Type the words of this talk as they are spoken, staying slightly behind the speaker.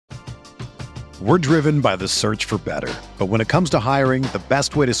We're driven by the search for better. But when it comes to hiring, the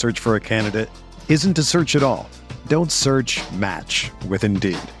best way to search for a candidate isn't to search at all. Don't search, match with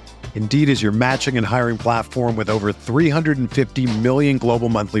Indeed. Indeed is your matching and hiring platform with over 350 million global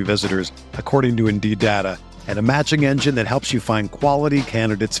monthly visitors, according to Indeed data, and a matching engine that helps you find quality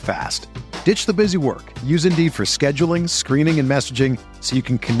candidates fast. Ditch the busy work. Use Indeed for scheduling, screening, and messaging so you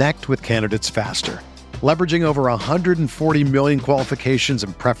can connect with candidates faster. Leveraging over 140 million qualifications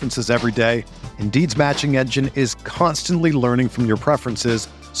and preferences every day, Indeed's matching engine is constantly learning from your preferences,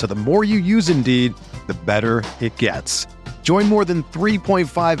 so the more you use Indeed, the better it gets. Join more than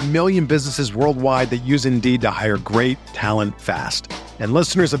 3.5 million businesses worldwide that use Indeed to hire great talent fast. And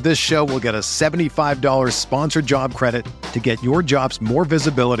listeners of this show will get a $75 sponsored job credit to get your jobs more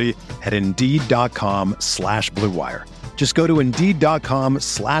visibility at Indeed.com/Blue Wire. Just go to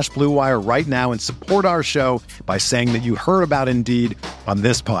Indeed.com/Blue Wire right now and support our show by saying that you heard about Indeed on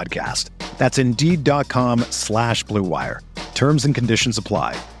this podcast. That's Indeed.com/Blue Wire. Terms and conditions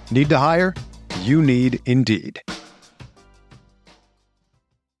apply. Need to hire? You need Indeed.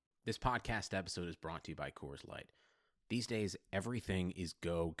 This podcast episode is brought to you by Coors Light. These days, everything is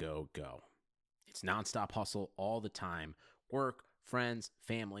go, go, go. It's nonstop hustle all the time. Work, friends,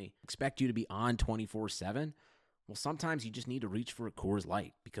 family, expect you to be on 24/7. Well, sometimes you just need to reach for a Coors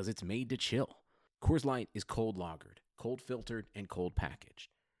Light because it's made to chill. Coors Light is cold lagered, cold filtered, and cold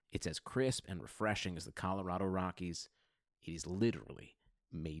packaged. It's as crisp and refreshing as the Colorado Rockies. It is literally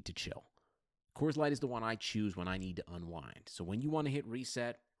made to chill. Coors Light is the one I choose when I need to unwind. So when you want to hit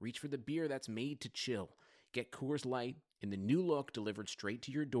reset, reach for the beer that's made to chill. Get Coors Light in the new look delivered straight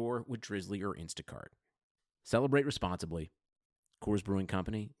to your door with Drizzly or Instacart. Celebrate responsibly. Coors Brewing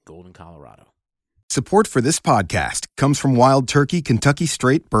Company, Golden, Colorado. Support for this podcast comes from Wild Turkey Kentucky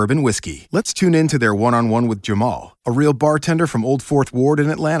Straight Bourbon Whiskey. Let's tune in to their one-on-one with Jamal, a real bartender from Old Fourth Ward in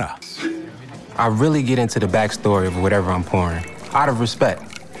Atlanta. I really get into the backstory of whatever I'm pouring, out of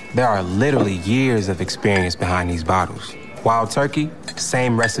respect. There are literally years of experience behind these bottles. Wild Turkey,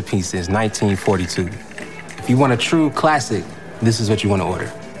 same recipe since 1942. If you want a true classic, this is what you want to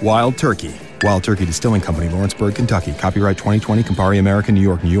order. Wild Turkey. Wild Turkey Distilling Company, Lawrenceburg, Kentucky. Copyright 2020, Campari American, New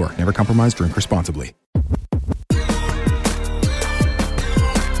York, New York. Never compromise, drink responsibly.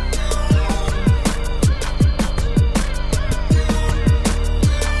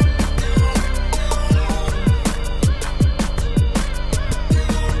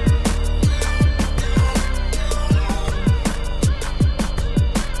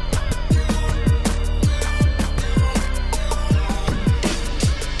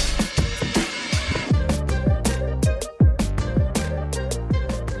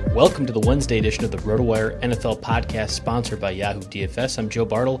 Welcome to the Wednesday edition of the RotoWire NFL podcast, sponsored by Yahoo DFS. I'm Joe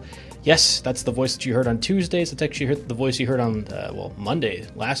Bartle. Yes, that's the voice that you heard on Tuesdays. That's actually the voice you heard on,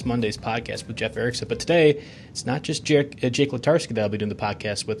 last Monday's podcast with Jeff Erickson. But today, it's not just Jake Latarski that I'll be doing the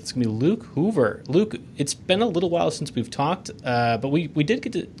podcast with. It's going to be Luke Hoover. Luke, it's been a little while since we've talked, but we did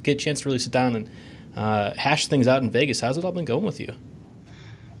get a chance to really sit down and hash things out in Vegas. How's it all been going with you?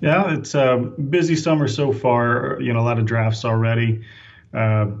 Yeah, it's a busy summer so far. A lot of drafts already.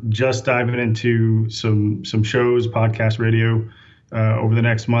 Just diving into some shows, podcast, radio. Over the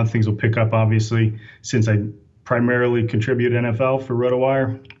next month, things will pick up, obviously, since I primarily contribute NFL for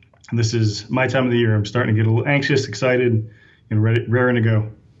RotoWire. This is my time of the year. I'm starting to get a little anxious, excited, and raring to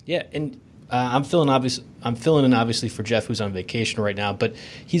go. Yeah, and I'm filling in obviously for Jeff, who's on vacation right now, but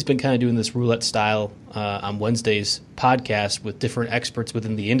he's been kind of doing this roulette style on Wednesday's podcast with different experts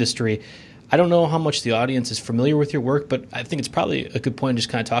within the industry. I don't know how much the audience is familiar with your work, but I think it's probably a good point just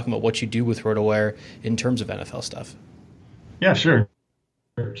kind of talking about what you do with RotoWire in terms of NFL stuff. Yeah, sure.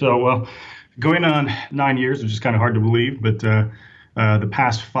 So, going on 9 years, which is kind of hard to believe, but the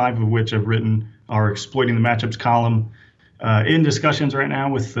past 5 of which I've written are Exploiting the Matchups column. In discussions right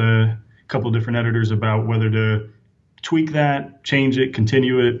now with a couple of different editors about whether to tweak that, change it,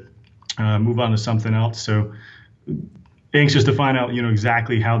 continue it, move on to something else. So anxious to find out,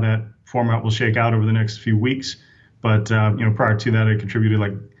 exactly how that format will shake out over the next few weeks. But, prior to that, I contributed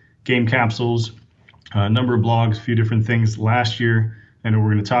like game capsules, a number of blogs, a few different things last year. And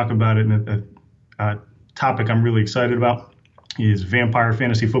we're going to talk about it. And a topic I'm really excited about is vampire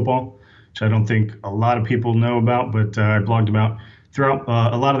fantasy football, which I don't think a lot of people know about, but I blogged about throughout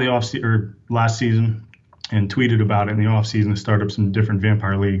a lot of the last season and tweeted about it in the off season to start up some different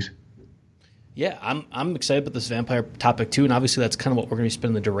vampire leagues. Yeah, I'm excited about this vampire topic too, and obviously that's kind of what we're going to be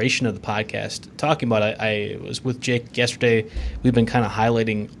spending the duration of the podcast talking about. I was with Jake yesterday. We've been kind of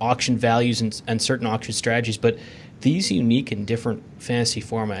highlighting auction values and certain auction strategies, but these unique and different fantasy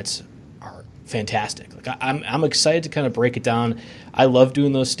formats are fantastic. Like I'm excited to kind of break it down. I love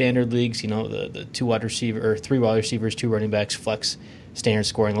doing those standard leagues. The 2 wide receiver or 3 wide receivers, 2 running backs, flex, standard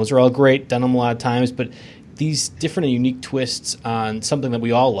scoring. Those are all great. Done them a lot of times, but these different and unique twists on something that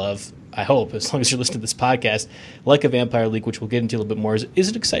we all love, I hope, as long as you're listening to this podcast, like a Vampire League, which we'll get into a little bit more, is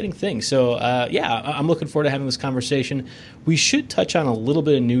an exciting thing. So, I'm looking forward to having this conversation. We should touch on a little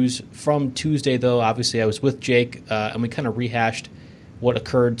bit of news from Tuesday, though. Obviously, I was with Jake, and we kind of rehashed what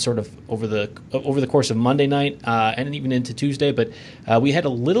occurred sort of over the course of Monday night and even into Tuesday. But we had a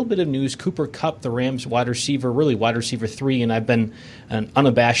little bit of news. Cooper Kupp, the Rams wide receiver, really wide receiver 3, and I've been an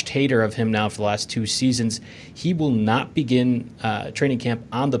unabashed hater of him now for the last 2 seasons. He will not begin training camp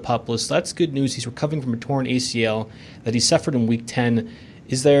on the PUP list. So that's good news. He's recovering from a torn ACL that he suffered in Week 10.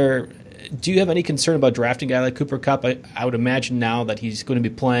 Do you have any concern about drafting a guy like Cooper Kupp? I would imagine now that he's going to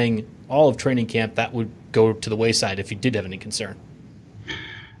be playing all of training camp, that would go to the wayside if you did have any concern.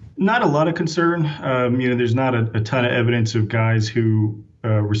 Not a lot of concern. There's not a ton of evidence of guys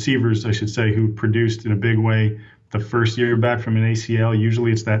receivers, I should say, who produced in a big way the first year back from an ACL.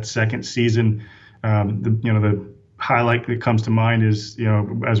 Usually it's that second season. The highlight that comes to mind is,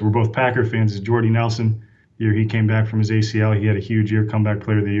 as we're both Packer fans, is Jordy Nelson. Year he came back from his ACL. He had a huge year, comeback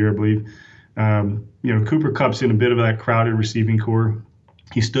player of the year, I believe. Cooper Kupp's in a bit of that crowded receiving core.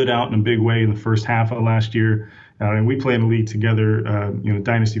 He stood out in a big way in the first half of last year. And we play in the league together,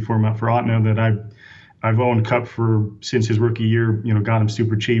 dynasty format for Otno that I've owned Kupp since his rookie year. Got him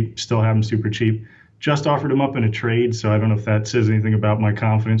super cheap, still have him super cheap. Just offered him up in a trade, so I don't know if that says anything about my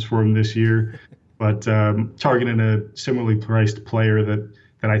confidence for him this year. But targeting a similarly priced player that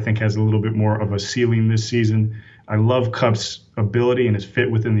I think has a little bit more of a ceiling this season. I love Kupp's ability and his fit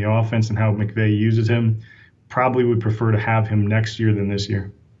within the offense and how McVay uses him. Probably would prefer to have him next year than this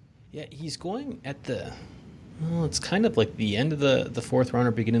year. Yeah, he's going at it's kind of like the end of the 4th round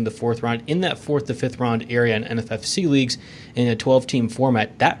or beginning of the 4th round. In that 4th to 5th round area in NFFC leagues in a 12-team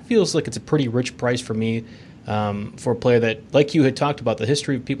format, that feels like it's a pretty rich price for me for a player that, like you had talked about, the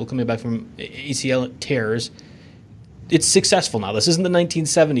history of people coming back from ACL tears. It's successful now. This isn't the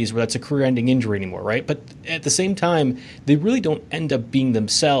 1970s where that's a career-ending injury anymore, right? But at the same time, they really don't end up being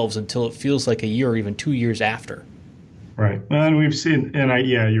themselves until it feels like a year or even 2 years after. Right. And we've seen, you're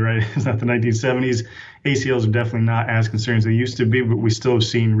right. It's not the 1970s. ACLs are definitely not as concerned as they used to be, but we still have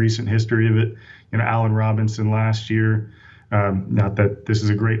seen recent history of it. Allen Robinson last year, not that this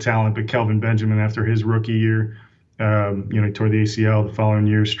is a great talent, but Kelvin Benjamin after his rookie year, he tore the ACL. The following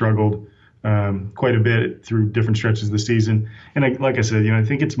year struggled quite a bit through different stretches of the season. And like I said, I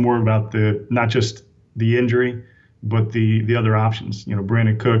think it's more about not just the injury, but the other options.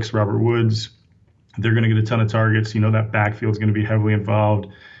 Brandon Cooks, Robert Woods, they're going to get a ton of targets. That backfield is going to be heavily involved.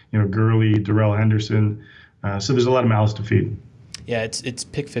 Gurley, Darrell Henderson. So there's a lot of mouths to feed. Yeah, it's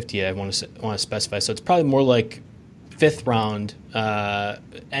pick 50. I want to specify. So it's probably more like 5th round,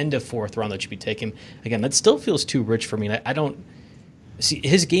 end of 4th round that should be taken. Again, that still feels too rich for me. I don't see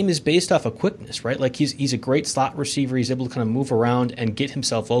his game is based off of quickness, right? Like he's a great slot receiver. He's able to kind of move around and get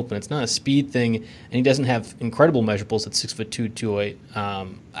himself open. It's not a speed thing, and he doesn't have incredible measurables at 6'2",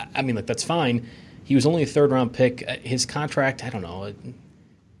 208. That's fine. He was only a 3rd round pick. His contract, I don't know.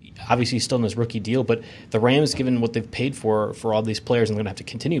 Obviously, he's still in his rookie deal, but the Rams, given what they've paid for all these players, and they're going to have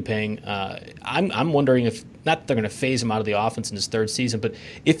to continue paying. I'm wondering if not they're going to phase him out of the offense in his 3rd season, but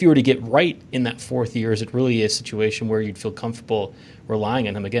if you were to get right in that 4th year, is it really a situation where you'd feel comfortable relying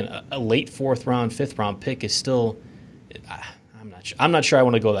on him again? A late 4th round, 5th round pick is still. I'm not sure I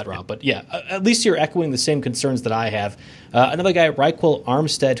want to go that route, but yeah, at least you're echoing the same concerns that I have. Another guy, Raquel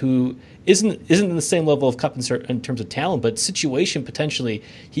Armstead, who isn't in the same level of Kupp in terms of talent, but situation potentially,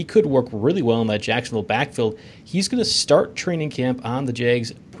 he could work really well in that Jacksonville backfield. He's going to start training camp on the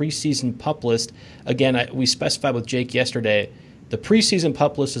Jags preseason PUP list. Again, we specified with Jake yesterday, the preseason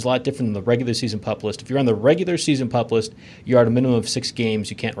PUP list is a lot different than the regular season PUP list. If you're on the regular season PUP list, you're at a minimum of 6 games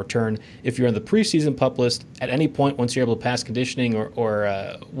you can't return. If you're on the preseason PUP list, at any point once you're able to pass conditioning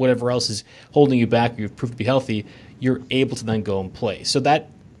or whatever else is holding you back, or you've proved to be healthy, you're able to then go and play. So that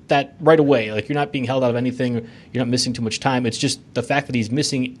right away, like you're not being held out of anything, you're not missing too much time. It's just the fact that he's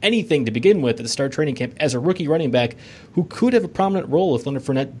missing anything to begin with at the start of training camp as a rookie running back who could have a prominent role if Leonard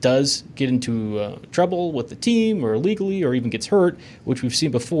Fournette does get into trouble with the team or legally or even gets hurt, which we've seen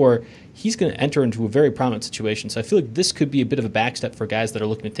before. He's going to enter into a very prominent situation. So I feel like this could be a bit of a backstep for guys that are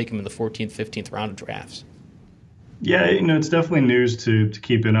looking to take him in the 14th, 15th round of drafts. Yeah, it's definitely news to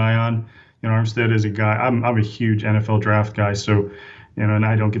keep an eye on. Armstead is a guy, I'm a huge NFL draft guy, so and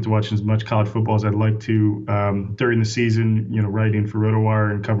I don't get to watch as much college football as I'd like to during the season, writing for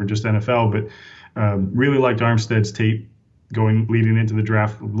RotoWire and covering just NFL. But really liked Armstead's tape leading into the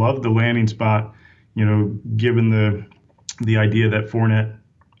draft. Loved the landing spot, given the idea that Fournette.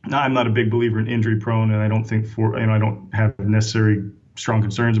 I'm not a big believer in injury prone, and I don't think I don't have necessarily strong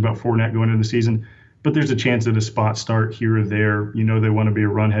concerns about Fournette going into the season. But there's a chance at a spot start here or there. They want to be a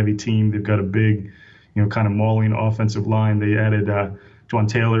run-heavy team. They've got a big, kind of mauling offensive line. They added Juwan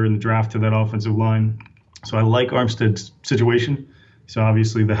Taylor in the draft to that offensive line. So I like Armstead's situation. So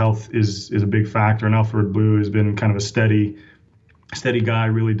obviously the health is a big factor, and Alfred Blue has been kind of a steady guy,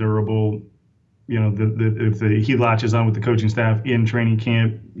 really durable. If he latches on with the coaching staff in training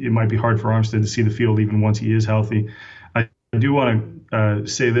camp, it might be hard for Armstead to see the field even once he is healthy. I do want to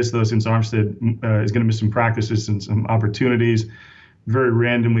say this, though, since Armstead is going to miss some practices and some opportunities, very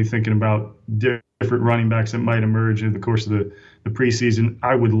randomly thinking about different running backs that might emerge in the course of the preseason.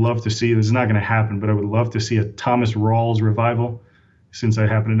 I would love to see, this is not going to happen, but I would love to see a Thomas Rawls revival, since I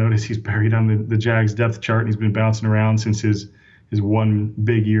happen to notice he's buried on the Jags depth chart and he's been bouncing around since his one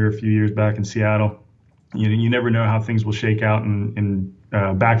big year a few years back in Seattle. You never know how things will shake out in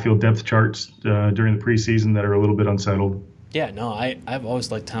backfield depth charts during the preseason that are a little bit unsettled. Yeah, no, I've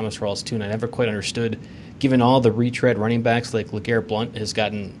always liked Thomas Rawls too, and I never quite understood, given all the retread running backs like LeGarrette Blount has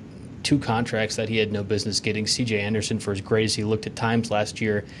gotten 2 contracts that he had no business getting. C.J. Anderson, for as great as he looked at times last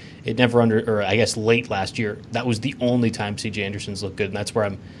year, late last year, that was the only time C.J. Anderson's looked good, and that's where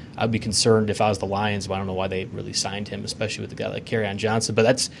I'd be concerned if I was the Lions, but I don't know why they really signed him, especially with a guy like Kerryon Johnson. But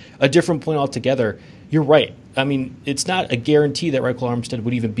that's a different point altogether. You're right. I mean, it's not a guarantee that Ryquell Armstead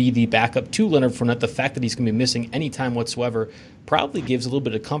would even be the backup to Leonard Fournette. The fact that he's going to be missing any time whatsoever probably gives a little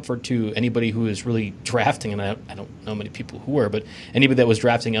bit of comfort to anybody who is really drafting, and I don't know many people who were, but anybody that was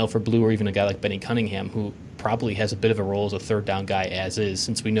drafting Alfred Blue or even a guy like Benny Cunningham, who probably has a bit of a role as a third down guy as is,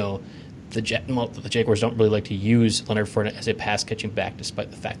 since we know the Jaguars don't really like to use Leonard Fournette as a pass-catching back,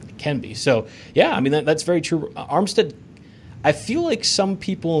 despite the fact that he can be. So, yeah, I mean, that's very true. Armstead, I feel like some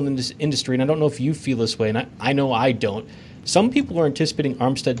people in this industry, and I don't know if you feel this way, and I know I don't, some people are anticipating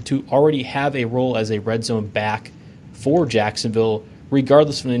Armstead to already have a role as a red zone back for Jacksonville,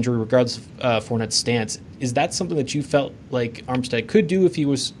 regardless of an injury, regardless of Fournette's stance. Is that something that you felt like Armstead could do if he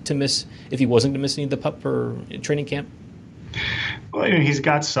wasn't to miss any of the pup or training camp? Well, he's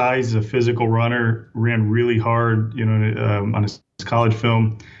got size, he's a physical runner, ran really hard, on his college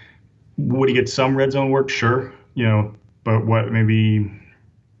film. Would he get some red zone work? Sure. But what, maybe,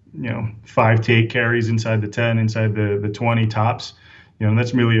 5 to 8 carries inside the 10, inside the 20 tops.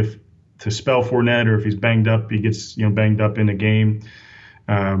 That's really to spell Fournette, or if he's banged up, he gets, banged up in a game.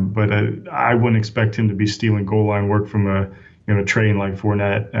 But I wouldn't expect him to be stealing goal line work from a train like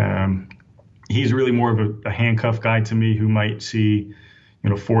Fournette. He's really more of a handcuff guy to me, who might see,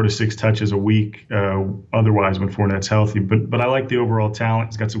 4 to 6 touches a week otherwise when Fournette's healthy. But I like the overall talent.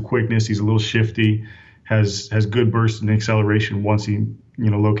 He's got some quickness. He's a little shifty, has good burst and acceleration once he,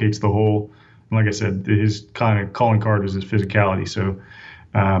 locates the hole. And like I said, his kind of calling card is his physicality. So,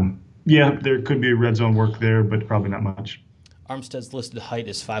 there could be red zone work there, but probably not much. Armstead's listed height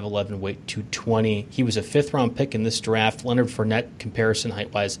is 5'11", weight 220. He was a 5th-round pick in this draft. Leonard Fournette, comparison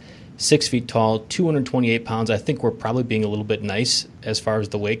height-wise, 6 feet tall, 228 pounds. I think we're probably being a little bit nice as far as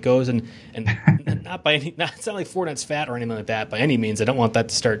the weight goes, and not by any. It's not like Fournette's fat or anything like that by any means. I don't want that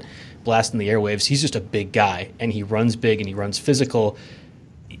to start blasting the airwaves. He's just a big guy, and he runs big and he runs physical.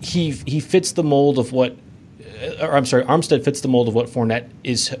 He fits the mold of what. Armstead fits the mold of what Fournette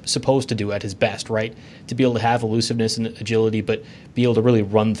is supposed to do at his best, right? To be able to have elusiveness and agility, but be able to really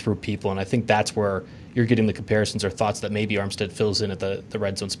run through people. And I think that's where you're getting the comparisons or thoughts that maybe Armstead fills in at the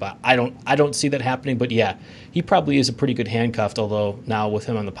red zone spot. I don't see that happening, but yeah, he probably is a pretty good handcuffed, although now with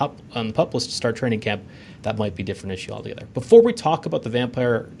him on the pup list to start training camp, that might be a different issue altogether. Before we talk about the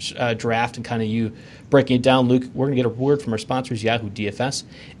Vampire draft and kind of you breaking it down, Luke, we're going to get a word from our sponsors, Yahoo DFS.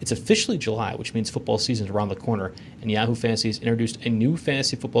 It's officially July, which means football season is around the corner, and Yahoo Fantasy has introduced a new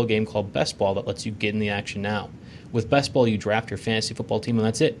fantasy football game called Best Ball that lets you get in the action now. With Best Ball, you draft your fantasy football team, and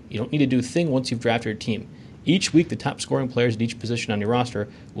that's it. You don't need to do a thing once you've drafted your team. Each week, the top scoring players at each position on your roster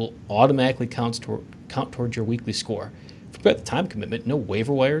will automatically count towards your weekly score. Forget the time commitment, no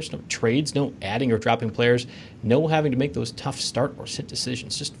waiver wires, no trades, no adding or dropping players, no having to make those tough start or sit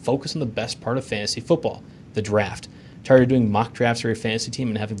decisions. Just focus on the best part of fantasy football, the draft. Tired of doing mock drafts for your fantasy team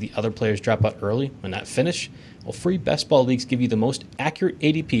and having the other players drop out early and not finish? Well, free Best Ball leagues give you the most accurate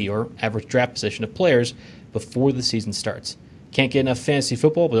ADP, or average draft position, of players before the season starts. Can't get enough fantasy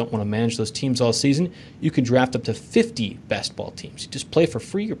football but don't want to manage those teams all season? You can draft up to 50 Best Ball teams. You just play for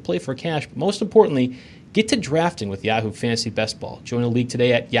free or play for cash, but most importantly, get to drafting with Yahoo Fantasy Best Ball. Join a league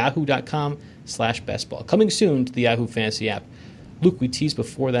today at yahoo.com/bestball. Coming soon to the Yahoo Fantasy app. Luke, we teased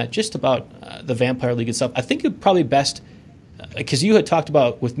before that just about the Vampire League itself. I think it's probably best because you had talked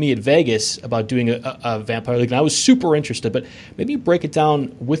about with me at Vegas about doing a Vampire League, and I was super interested, but maybe break it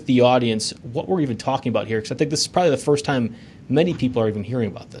down with the audience what we're even talking about here, because I think this is probably the first time many people are even hearing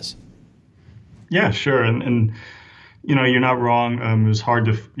about this. Yeah, sure. And you're not wrong. It was hard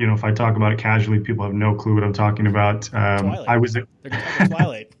to, if I talk about it casually, people have no clue what I'm talking about. Twilight. They're talking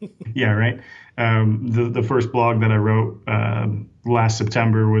Twilight. Yeah, right. The first blog that I wrote last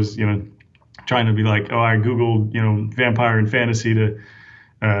September was, trying to be like, I Googled, vampire and fantasy to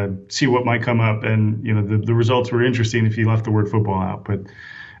see what might come up. And, the results were interesting if you left the word football out. But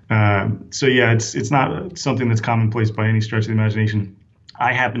so, yeah, it's not something that's commonplace by any stretch of the imagination.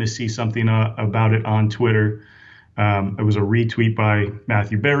 I happened to see something about it on Twitter. It was a retweet by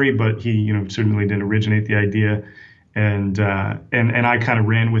Matthew Berry, but he, certainly didn't originate the idea. And I kind of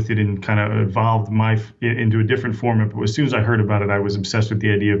ran with it and kind of evolved into a different format. But as soon as I heard about it, I was obsessed with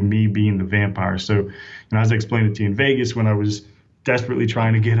the idea of me being the vampire. So, as I explained it to you in Vegas, when I was desperately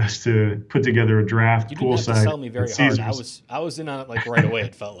trying to get us to put together a draft poolside. You didn't have to sell me very hard. I was in on it like right away.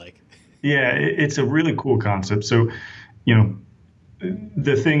 It felt like. Yeah, it's a really cool concept. So,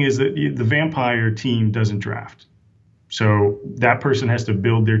 the thing is that the vampire team doesn't draft. So that person has to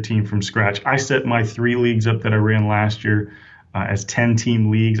build their team from scratch. I set my 3 leagues up that I ran last year as 10-team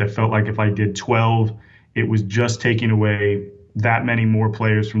leagues. I felt like if I did 12, it was just taking away that many more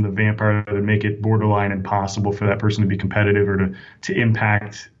players from the vampire to make it borderline impossible for that person to be competitive or to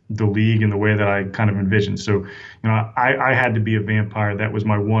impact the league in the way that I kind of envisioned. So, I had to be a vampire. That was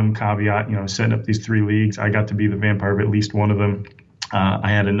my one caveat, setting up these 3 leagues. I got to be the vampire of at least one of them. I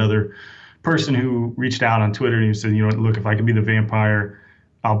had another person who reached out on Twitter and he said, look, if I can be the vampire,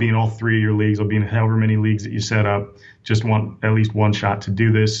 I'll be in all 3 of your leagues. I'll be in however many leagues that you set up. Just want at least one shot to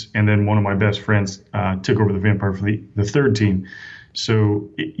do this. And then one of my best friends took over the vampire for the 3rd team.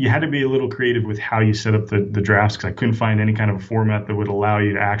 So you had to be a little creative with how you set up the drafts, because I couldn't find any kind of a format that would allow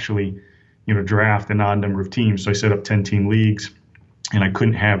you to actually, draft an odd number of teams. So I set up 10-team leagues, and I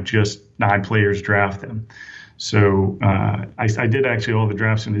couldn't have just 9 players draft them. So I did actually all the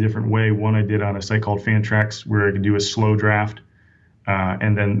drafts in a different way. One I did on a site called Fantrax, where I could do a slow draft.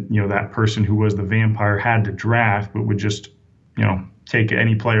 And then, that person who was the vampire had to draft, but would just, take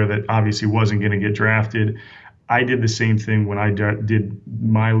any player that obviously wasn't going to get drafted. I did the same thing when I did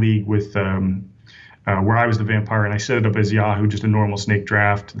my league with where I was the vampire, and I set it up as Yahoo, just a normal snake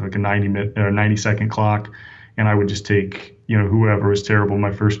draft, like a 90-second clock. And I would just take, whoever was terrible,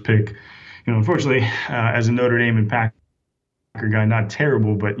 my first pick. Unfortunately, as a Notre Dame and Packer guy, not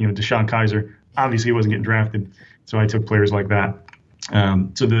terrible, but, DeShone Kizer, obviously he wasn't getting drafted. So I took players like that.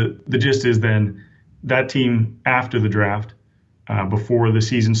 So the gist is then that team after the draft, before the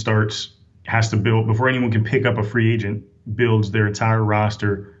season starts, has to build, before anyone can pick up a free agent, builds their entire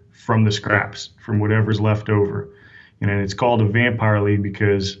roster from the scraps, from whatever's left over. And it's called a vampire league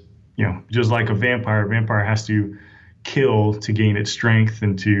because, just like a vampire has to kill to gain its strength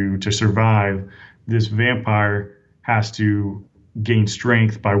and to survive. This vampire has to gain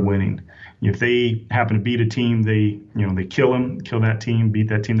strength by winning. If they happen to beat a team, they kill that team, beat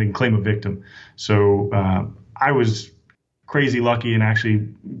that team, they can claim a victim. So I was crazy lucky and actually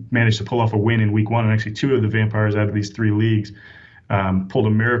managed to pull off a win in week 1. And actually 2 of the vampires out of these 3 leagues pulled a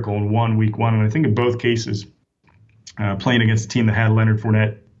miracle and won week 1. And I think in both cases, playing against a team that had Leonard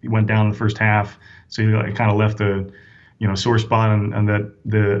Fournette, he went down in the first half. So he kind of left a sore spot on that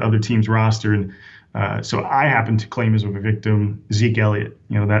the other team's roster. And so I happened to claim as a victim Zeke Elliott.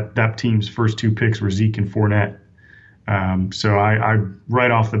 That team's first 2 picks were Zeke and Fournette. So I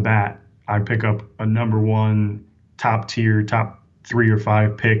right off the bat, I pick up a number 1 top 3 or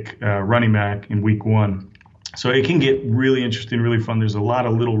 5 pick running back in week 1. So it can get really interesting, really fun. There's a lot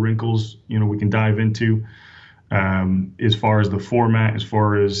of little wrinkles, we can dive into as far as the format, as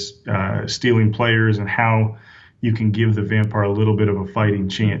far as stealing players and how you can give the vampire a little bit of a fighting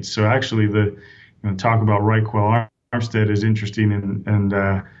chance. So actually talk about Raquel Armstead is interesting and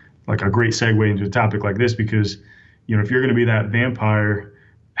like a great segue into a topic like this, because, if you're going to be that vampire,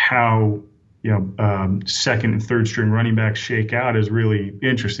 how, second and third string running backs shake out is really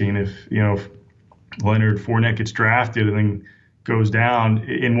interesting. If Leonard Fournette gets drafted and then goes down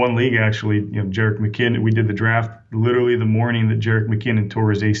in one league, actually, Jerick McKinnon, we did the draft literally the morning that Jerick McKinnon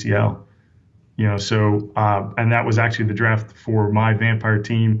tore his ACL. And that was actually the draft for my vampire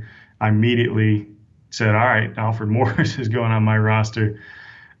team. I immediately said, all right, Alfred Morris is going on my roster.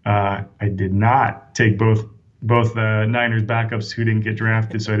 I did not take both Niners backups who didn't get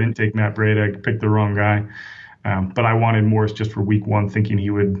drafted, so I didn't take Matt Breida. I picked the wrong guy. But I wanted Morris just for week 1, thinking he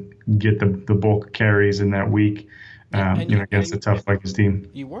would get the bulk carries in that week. against a tough Vikings team.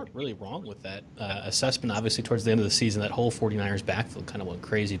 You weren't really wrong with that assessment. Obviously, towards the end of the season, that whole 49ers backfield kind of went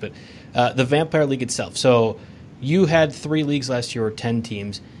crazy. But the Vampire League itself, so you had 3 leagues last year, or 10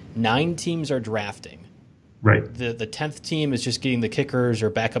 teams. 9 teams are drafting. Right. The 10th team is just getting the kickers or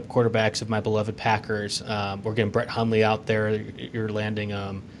backup quarterbacks of my beloved Packers. We're getting Brett Hundley out there. You're landing.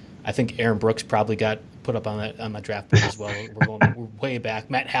 I think Aaron Brooks probably got put up on that draft board as well. We're way back.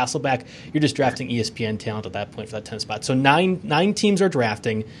 Matt Hasselbeck. You're just drafting ESPN talent at that point for that 10th spot. So nine teams are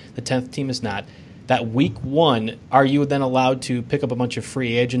drafting. The 10th team is not. That week 1, are you then allowed to pick up a bunch of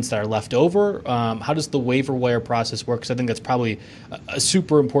free agents that are left over? How does the waiver wire process work? Because I think that's probably a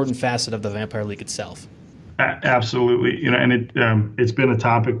super important facet of the Vampire League itself. Absolutely, and it's been a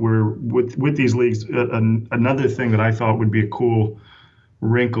topic where with these leagues, another thing that I thought would be a cool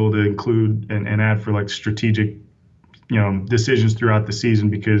wrinkle to include and add for like strategic, decisions throughout the season,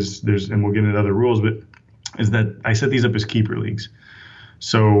 because and we'll get into other rules, but is that I set these up as keeper leagues.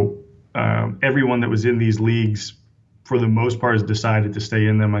 So everyone that was in these leagues, for the most part, has decided to stay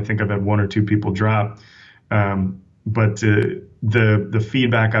in them. I think I've had 1 or 2 people drop, but the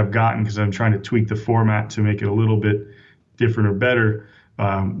feedback I've gotten, because I'm trying to tweak the format to make it a little bit different or better,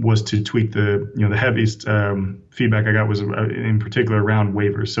 was to tweak the heaviest feedback I got was in particular around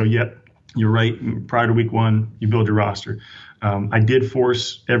waivers. So you're right. Prior to week 1, you build your roster. I did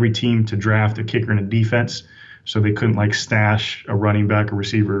force every team to draft a kicker and a defense, so they couldn't like stash a running back, a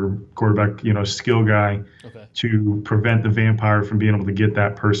receiver, quarterback, skill guy, to prevent the Vampire from being able to get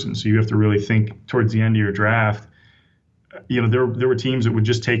that person. So you have to really think towards the end of your draft. There were teams that would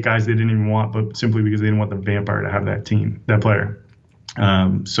just take guys they didn't even want, but simply because they didn't want the Vampire to have that player.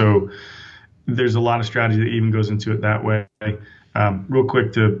 So there's a lot of strategy that even goes into it that way. Real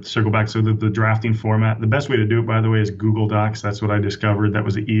quick to circle back, so the drafting format, the best way to do it, by the way, is Google Docs. That's what I discovered. That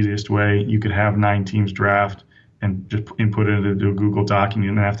was the easiest way. You could have 9 teams draft and just input it into a Google Doc, and you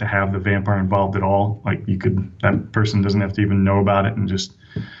don't have to have the Vampire involved at all. Like that person doesn't have to even know about it, and just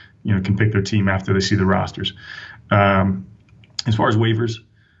can pick their team after they see the rosters. As far as waivers,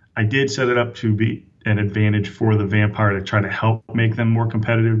 I did set it up to be an advantage for the Vampire to try to help make them more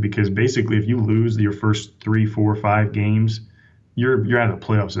competitive, because basically if you lose your first 3, 4, 5 games, you're out of the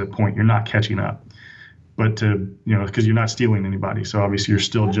playoffs at that point. You're not catching up, but because you're not stealing anybody. So obviously you're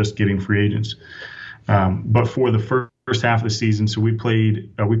still just getting free agents. But for the first half of the season, so we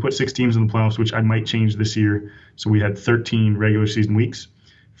put 6 teams in the playoffs, which I might change this year. So we had 13 regular season weeks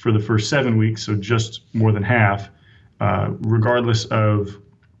for the first 7 weeks, so just more than half. Regardless of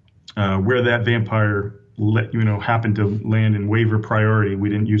where that Vampire happened to land in waiver priority, we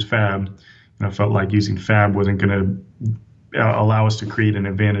didn't use FAB. And I felt like using FAB wasn't going to allow us to create an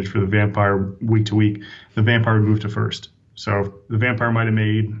advantage for the Vampire week to week. The Vampire would move to first. So the Vampire might have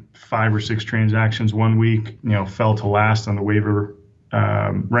made 5 or 6 transactions one week, fell to last on the waiver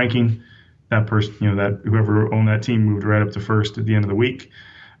ranking. That person, that whoever owned that team moved right up to first at the end of the week.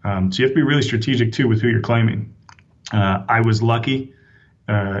 So you have to be really strategic too with who you're claiming. I was lucky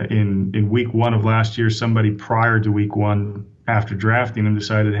in week 1 of last year. Somebody prior to week 1, after drafting him,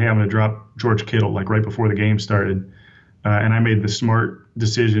 decided, hey, I'm going to drop George Kittle like right before the game started. And I made the smart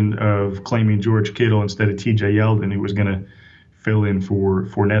decision of claiming George Kittle instead of TJ Yeldon, who was going to fill in for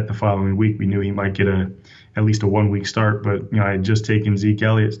Fournette the following week. We knew he might get at least a 1-week start, but I had just taken Zeke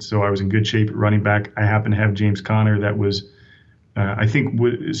Elliott, so I was in good shape at running back. I happened to have James Conner. That was I think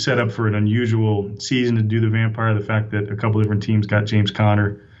set up for an unusual season to do the Vampire. The fact that a couple different teams got James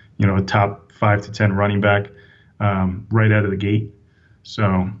Conner, a top 5 to 10 running back right out of the gate.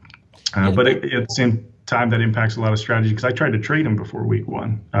 So, but at the same time, that impacts a lot of strategy, because I tried to trade him before week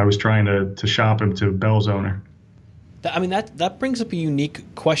 1. I was trying to shop him to Bell's owner. That brings up a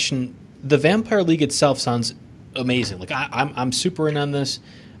unique question. The Vampire League itself sounds amazing. Like I'm super in on this.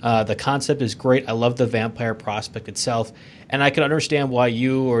 The concept is great. I love the Vampire prospect itself. And I can understand why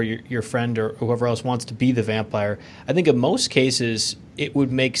you or your friend or whoever else wants to be the Vampire. I think in most cases it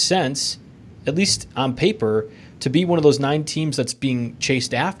would make sense, at least on paper, to be one of those 9 teams that's being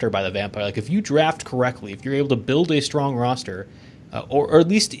chased after by the Vampire. Like if you draft correctly, if you're able to build a strong roster, or at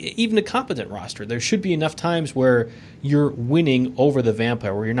least even a competent roster, there should be enough times where you're winning over the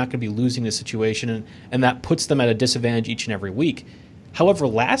Vampire, where you're not going to be losing the situation, and that puts them at a disadvantage each and every week. However,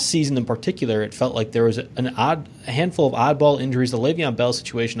 last season in particular, it felt like there was a handful of oddball injuries. The Le'Veon Bell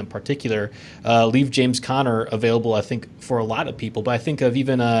situation in particular leave James Conner available, I think, for a lot of people. But I think of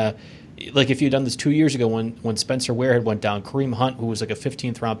even like if you'd done this 2 years ago when Spencer Ware had went down, Kareem Hunt, who was like a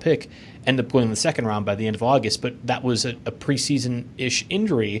 15th round pick, ended up going in the 2nd round by the end of August. But that was a preseason-ish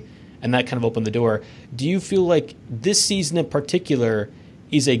injury, and that kind of opened the door. Do you feel like this season in particular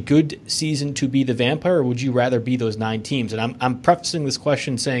is a good season to be the vampire, or would you rather be those 9 teams? And I'm prefacing this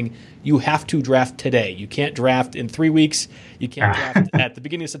question saying you have to draft today. You can't draft in 3 weeks. You can't draft at the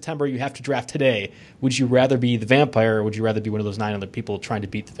beginning of September. You have to draft today. Would you rather be the vampire, or would you rather be one of those 9 other people trying to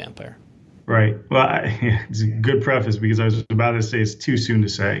beat the vampire? Right. Well, it's a good preface because I was about to say it's too soon to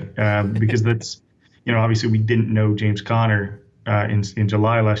say because that's, obviously we didn't know James Conner in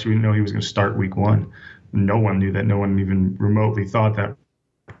July last year. We didn't know he was going to start week 1. No one knew that. No one even remotely thought that.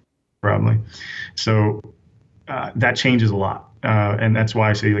 Probably. So that changes a lot. And that's why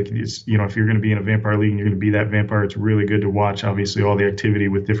I say, like, if you're going to be in a vampire league and you're going to be that vampire, it's really good to watch, obviously, all the activity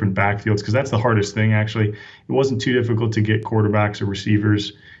with different backfields, because that's the hardest thing, actually. It wasn't too difficult to get quarterbacks or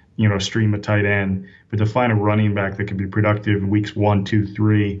receivers, stream a tight end, but to find a running back that could be productive weeks 1, 2,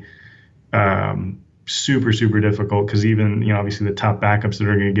 3, super, super difficult, because even, obviously the top backups that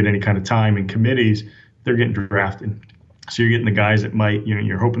are going to get any kind of time in committees, they're getting drafted. So you're getting the guys that might,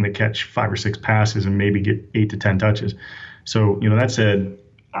 you're hoping to catch 5 or 6 passes and maybe get 8 to 10 touches. So, that said,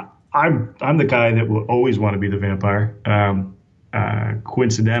 I'm the guy that will always want to be the vampire.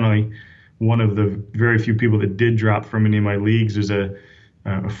 Coincidentally, one of the very few people that did drop from any of my leagues is a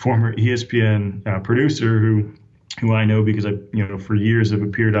former ESPN producer who I know because I, for years have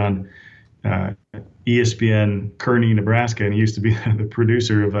appeared on ESPN Kearney, Nebraska, and he used to be the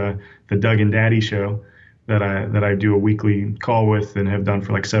producer of the Doug and Daddy show that I do a weekly call with and have done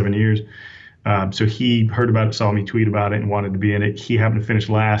for like 7 years. So he heard about it, saw me tweet about it, and wanted to be in it. He happened to finish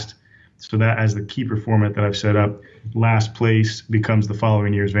last. So that, as the keeper format that I've set up, last place becomes the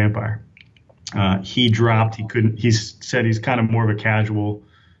following year's vampire. He dropped. He said he's kind of more of a casual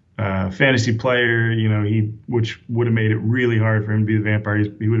fantasy player, which would have made it really hard for him to be the vampire.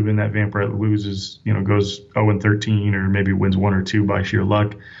 He would have been that vampire that loses, goes 0-13 or maybe wins 1 or 2 by sheer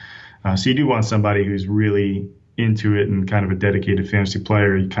luck. So you do want somebody who's really into it and kind of a dedicated fantasy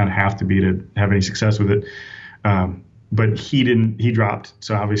player. You kind of have to be to have any success with it. But he dropped.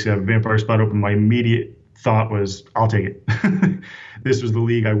 So obviously I have a vampire spot open. My immediate thought was, I'll take it. This was the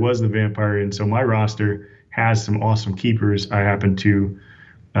league I was the vampire in. So my roster has some awesome keepers. I happened to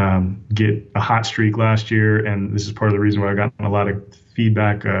get a hot streak last year, and this is part of the reason why I got a lot of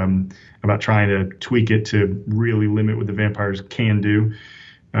feedback about trying to tweak it to really limit what the vampires can do.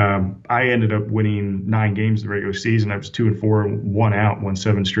 I ended up winning 9 games in the regular season. I was 2-4, 1 out, won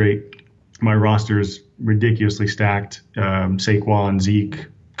 7 straight. My roster is ridiculously stacked. Saquon, Zeke,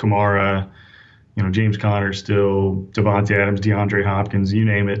 Kamara, James Conner still, Devontae Adams, DeAndre Hopkins, you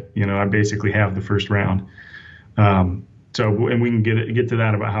name it. I basically have the first round. And we can get to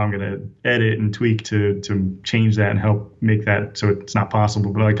that about how I'm going to edit and tweak to change that and help make that so it's not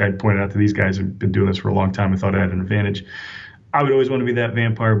possible. But like I pointed out to these guys who've been doing this for a long time, I thought I had an advantage. I would always want to be that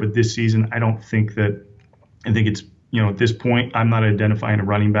vampire, but this season I think it's, at this point, I'm not identifying a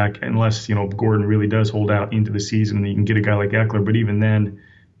running back unless, Gordon really does hold out into the season and you can get a guy like Eckler. But even then,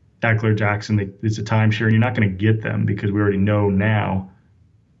 Eckler, Jackson, it's a timeshare, and you're not going to get them because we already know now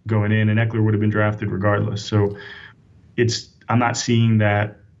going in, and Eckler would have been drafted regardless. So I'm not seeing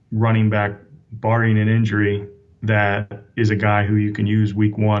that running back, barring an injury, that is a guy who you can use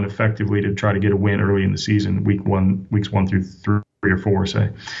week 1 effectively to try to get a win early in the season, weeks 1 through 3 or 4, say.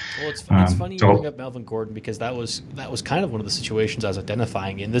 Well, it's funny you bring up Melvin Gordon, because that was kind of one of the situations I was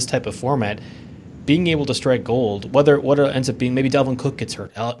identifying in this type of format. Being able to strike gold, what it ends up being, maybe Dalvin Cook gets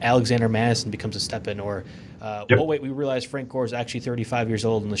hurt, Alexander Madison becomes a step-in, or, oh, wait, we realize Frank Gore is actually 35 years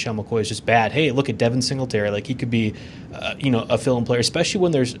old and LaShawn McCoy is just bad. Hey, look at Devin Singletary. Like, he could be, a fill-in player, especially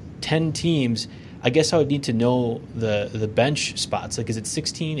when there's 10 teams. I guess I would need to know the bench spots. Like, is it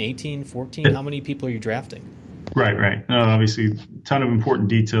 16, 18, 14? How many people are you drafting? Right. Obviously, a ton of important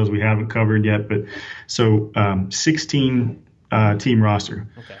details we haven't covered yet. But so 16 team roster.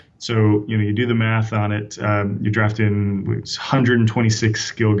 Okay. So, you do the math on it. You're drafting 126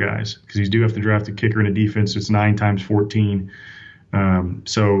 skill guys because you do have to draft a kicker and a defense. So it's 9 times 14.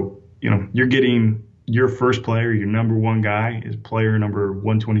 So, you're getting your first player, your number 1 guy is player number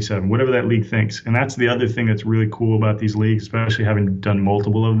 127, whatever that league thinks. And that's the other thing that's really cool about these leagues, especially having done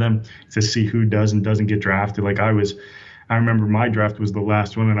multiple of them, to see who does and doesn't get drafted. Like I remember my draft was the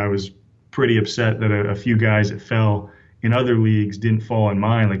last one, and I was pretty upset that a few guys that fell in other leagues didn't fall in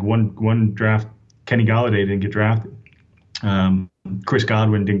mine. Like one draft, Kenny Golladay didn't get drafted. Chris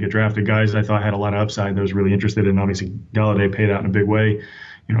Godwin didn't get drafted. Guys I thought had a lot of upside that I was really interested in. Obviously, Golladay paid out in a big way.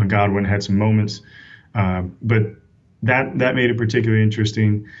 Godwin had some moments. But that made it particularly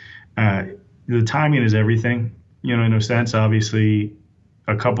interesting. The timing is everything, in a sense. Obviously,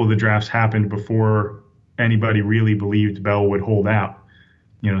 a couple of the drafts happened before anybody really believed Bell would hold out.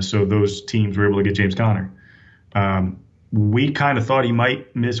 So those teams were able to get James Conner. we kind of thought he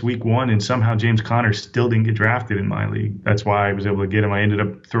might miss week 1, and somehow James Conner still didn't get drafted in my league. That's why I was able to get him. I ended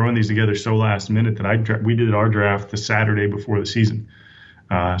up throwing these together so last minute that we did our draft the Saturday before the season.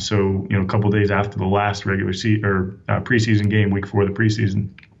 So a couple of days after the last regular preseason game, week 4 of the preseason.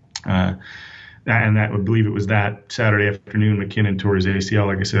 And that, I believe it was that Saturday afternoon, McKinnon tore his ACL,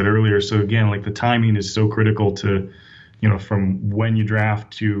 like I said earlier. So again, like the timing is so critical to, from when you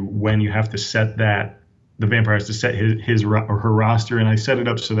draft to when you have to set that. The Vampire has to set his or her roster, and I set it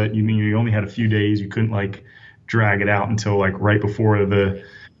up so that you only had a few days. You couldn't like drag it out until like right before the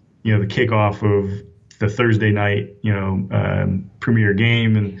the kickoff of the Thursday night premier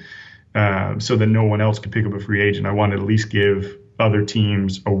game, and so that no one else could pick up a free agent. I wanted to at least give other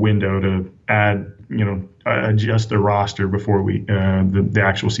teams a window to add adjust their roster before the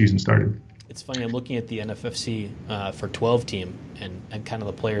actual season started. It's funny. I'm looking at the NFFC for 12 team and kind of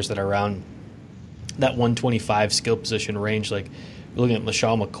the players that are around that 125 skill position range. Like we're looking at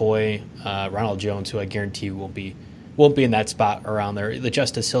LaShawn McCoy, Ronald Jones, who I guarantee won't be in that spot around there. The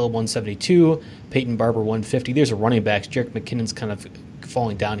Justice Hill 172, Peyton Barber 150. There's a running backs. Jerick McKinnon's kind of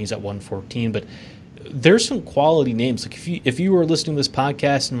falling down. He's at 114, but there's some quality names. Like if you were listening to this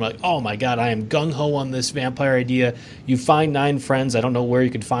podcast and were like, oh my God, I am gung ho on this vampire idea. You find 9 friends. I don't know where you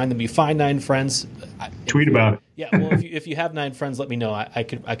could find them. You find 9 friends. Tweet about it. Yeah, well, if you have 9 friends, let me know. I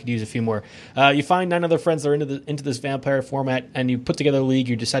could use a few more. You find 9 other friends that are into this vampire format, and you put together a league.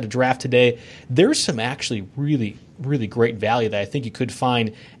 You decide to draft today. There's some actually really, really great value that I think you could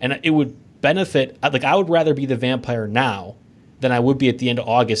find, and it would benefit. Like I would rather be the vampire now than I would be at the end of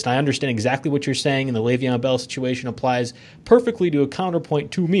August. And I understand exactly what you're saying, and the Le'Veon Bell situation applies perfectly to a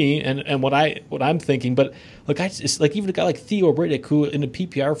counterpoint to me and what I'm thinking. But look, it's like even a guy like Theo Riddick, who in the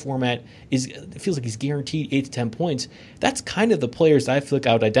PPR format it feels like he's guaranteed 8 to 10 points. That's kind of the players I feel like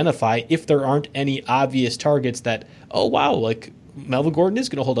I would identify if there aren't any obvious targets that, oh wow, like Melvin Gordon is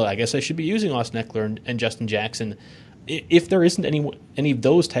going to hold out. I guess I should be using Austin Eckler and Justin Jackson. If there isn't any of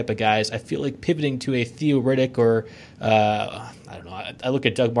those type of guys, I feel like pivoting to a Theo Riddick or I don't know. I look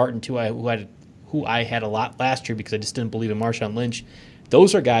at Doug Martin too, who I had a lot last year because I just didn't believe in Marshawn Lynch.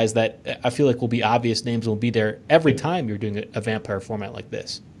 Those are guys that I feel like will be obvious names and will be there every time you're doing a vampire format like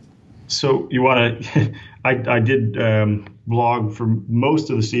this. So you want to? I did blog for most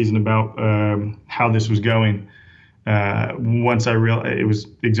of the season about how this was going. Once I realized it was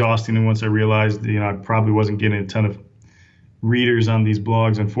exhausting, and once I realized I probably wasn't getting a ton of readers on these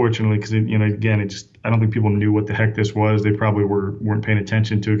blogs, unfortunately, because I don't think people knew what the heck this was. They probably weren't paying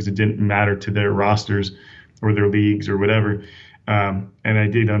attention to it because it didn't matter to their rosters or their leagues or whatever. And I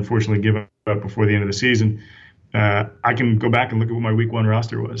did unfortunately give up before the end of the season. I can go back and look at what my week 1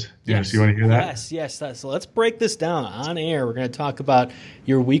 roster was. Yes. So you want to hear that? Yes. So let's break this down on air. We're going to talk about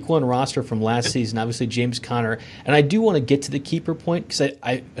your week 1 roster from last season, obviously James Conner. And I do want to get to the keeper point because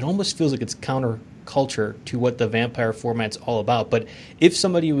it almost feels like it's counterculture to what the vampire format's all about. But if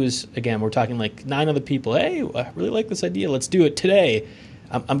somebody was, again, we're talking like 9 other people, hey, I really like this idea, let's do it today.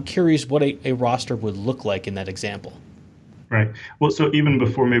 I'm curious what a roster would look like in that example. Right. Well, so even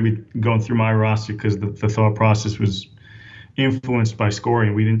before maybe going through my roster, because the thought process was influenced by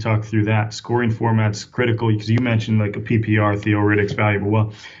scoring, we didn't talk through that. Scoring format's critical because you mentioned like a PPR, Theo Riddick's valuable.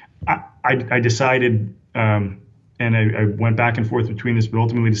 Well, I decided, and I went back and forth between this, but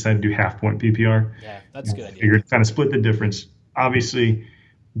ultimately decided to do half-point PPR. Yeah, that's a good idea. Figured kind of split the difference. Obviously,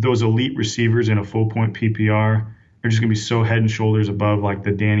 those elite receivers in a full-point PPR are just going to be so head and shoulders above like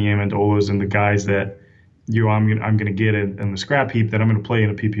the Danny Amendolas and the guys that I'm going to get in the scrap heap that I'm going to play in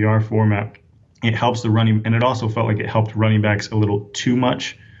a PPR format. It helps the running, and it also felt like it helped running backs a little too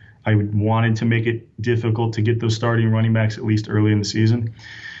much. I wanted to make it difficult to get those starting running backs at least early in the season.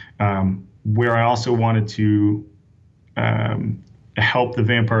 Where I also wanted to help the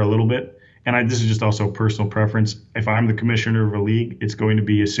vampire a little bit, and this is just also a personal preference. If I'm the commissioner of a league, it's going to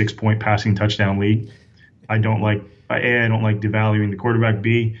be a 6-point passing touchdown league. I don't like devaluing the quarterback.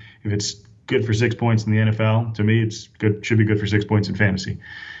 B, if it's good for 6 points in the NFL, to me, it's good. Should be good for 6 points in fantasy.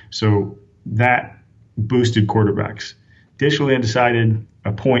 So that boosted quarterbacks. Additionally, I decided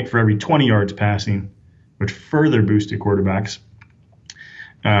a point for every 20 yards passing, which further boosted quarterbacks.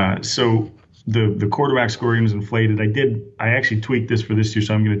 So the quarterback scoring was inflated. I actually tweaked this for this year,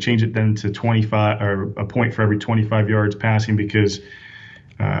 so I'm going to change it then to 25 or a point for every 25 yards passing because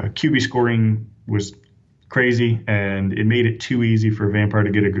QB scoring was crazy, and it made it too easy for a vampire to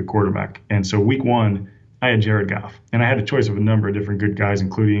get a good quarterback. And so week 1, I had Jared Goff, and I had a choice of a number of different good guys,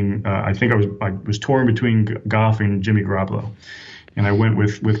 including I think I was torn between Goff and Jimmy Garoppolo, and I went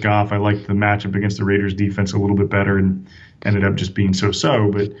with Goff. I liked the matchup against the Raiders defense a little bit better, and ended up just being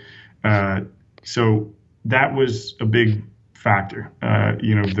so. But so that was a big factor.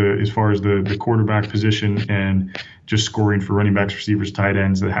 As far as the quarterback position and just scoring for running backs, receivers, tight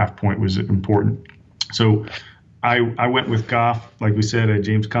ends, the half point was important. So I went with Goff, like we said, at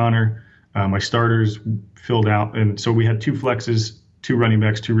James Conner. My starters filled out, and so we had 2 flexes, 2 running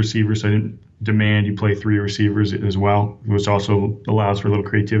backs, 2 receivers. So I didn't demand you play 3 receivers as well, which also allows for a little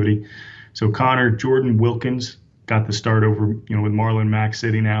creativity. So Connor, Jordan Wilkins got the start over, with Marlon Mack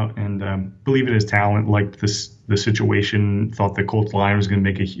sitting out, and believe in his talent, liked the situation, thought the Colts line was going to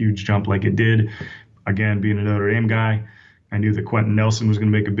make a huge jump like it did. Again, being a Notre Dame guy, I knew that Quentin Nelson was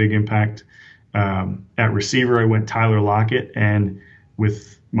going to make a big impact. At receiver, I went Tyler Lockett, and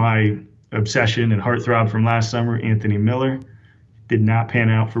with my obsession and heartthrob from last summer, Anthony Miller. Did not pan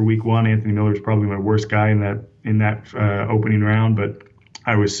out for week 1. Anthony Miller was probably my worst guy in that opening round, but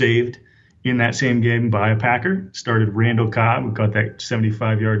I was saved in that same game by a Packer. Started Randall Cobb, who got that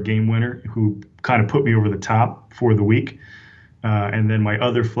 75-yard game winner, who kind of put me over the top for the week. And then my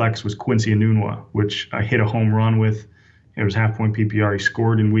other flex was Quincy Enunwa, which I hit a home run with. It was half-point PPR. He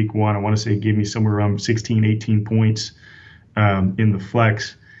scored in week 1. I want to say he gave me somewhere around 16, 18 points in the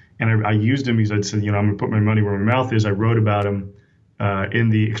flex. And I used him because I said, I'm going to put my money where my mouth is. I wrote about him in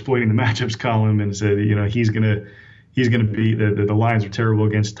the exploiting the matchups column and said, he's going to be the Lions are terrible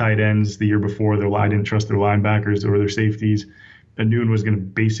against tight ends the year before. I didn't trust their linebackers or their safeties. Enunwa was going to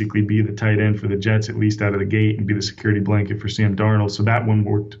basically be the tight end for the Jets, at least out of the gate, and be the security blanket for Sam Darnold. So that one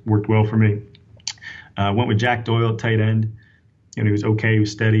worked well for me. Went with Jack Doyle at tight end. He was okay, he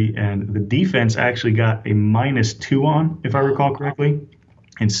was steady. And the defense actually got a -2 on, if I recall correctly,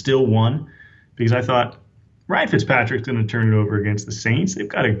 and still won because I thought Ryan Fitzpatrick's going to turn it over against the Saints. They've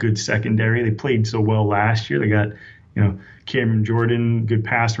got a good secondary. They played so well last year. They got, Cameron Jordan, good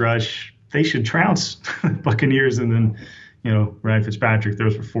pass rush. They should trounce Buccaneers, and then, Ryan Fitzpatrick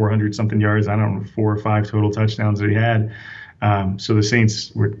throws for 400-something yards. I don't know, 4 or 5 total touchdowns that he had. So the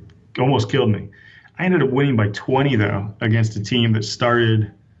Saints almost killed me. I ended up winning by 20, though, against a team that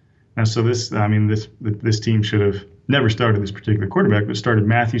started. Now, so this team should have never started this particular quarterback, but started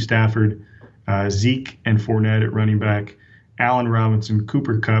Matthew Stafford, Zeke and Fournette at running back, Allen Robinson,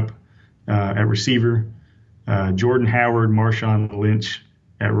 Cooper Kupp at receiver, Jordan Howard, Marshawn Lynch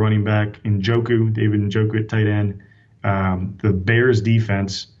at running back, David Njoku at tight end. The Bears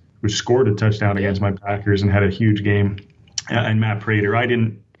defense, which scored a touchdown against my Packers and had a huge game, and Matt Prater. I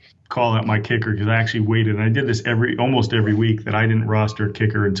didn't call out my kicker because I actually waited, and I did this almost every week, that I didn't roster a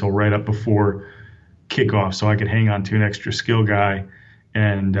kicker until right up before kickoff, so I could hang on to an extra skill guy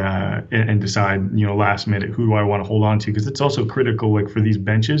and decide, last minute who do I want to hold on to, because it's also critical, like for these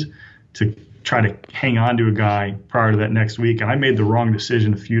benches, to try to hang on to a guy prior to that next week. And I made the wrong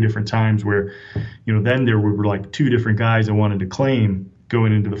decision a few different times where, then there were like 2 different guys I wanted to claim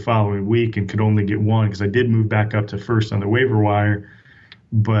going into the following week and could only get one because I did move back up to first on the waiver wire,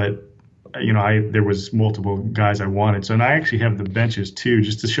 but there was multiple guys I wanted. So, and I actually have the benches too,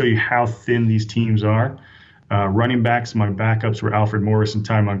 just to show you how thin these teams are. Running backs, my backups were Alfred Morris and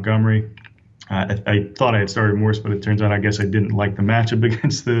Ty Montgomery. I thought I had started Morris, but it turns out I guess I didn't like the matchup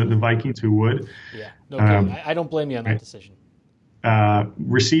against the Vikings, who would. Yeah, no kidding. I don't blame you on that decision.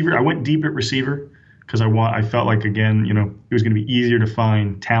 Receiver, I went deep at receiver because I felt like, again, it was going to be easier to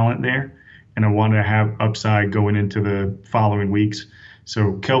find talent there, and I wanted to have upside going into the following weeks.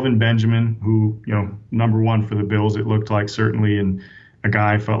 So Kelvin Benjamin, who, number 1 for the Bills, it looked like, certainly, and a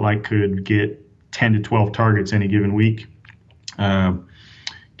guy I felt like could get 10 to 12 targets any given week.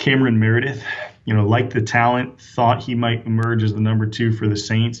 Cameron Meredith, liked the talent, thought he might emerge as the number 2 for the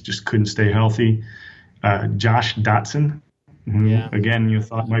Saints, just couldn't stay healthy. Josh Dotson, who, again,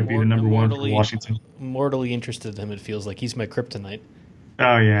 thought might be the number 1 for Washington. Mortally interested in him, it feels like. He's my kryptonite.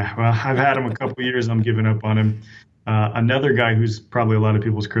 Oh, yeah. Well, I've had him a couple years. I'm giving up on him. Another guy who's probably a lot of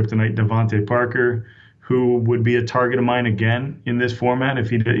people's kryptonite, Devontae Parker, who would be a target of mine again in this format.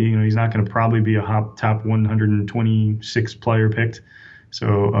 If he's not going to probably be a top 126 player picked.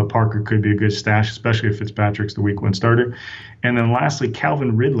 So Parker could be a good stash, especially if Fitzpatrick's the week 1 starter. And then lastly,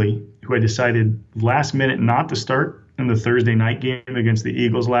 Calvin Ridley, who I decided last minute not to start in the Thursday night game against the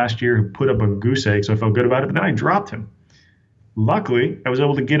Eagles last year, who put up a goose egg, so I felt good about it. But then I dropped him. Luckily, I was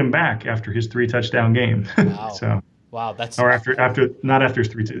able to get him back after his 3-touchdown game. Wow. Wow, that's not after his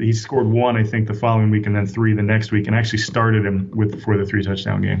 3. He scored 1, I think, the following week, and then 3 the next week, and actually started him for the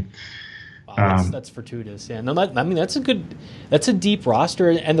 3-touchdown game. Wow, that's fortuitous. Yeah, no, that's a deep roster,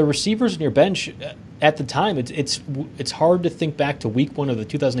 and the receivers in your bench at the time, it's hard to think back to week 1 of the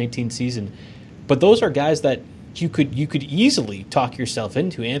 2018 season, but those are guys that you could easily talk yourself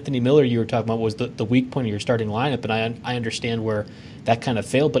into. Anthony Miller, you were talking about, was the weak point of your starting lineup, and I understand where that kind of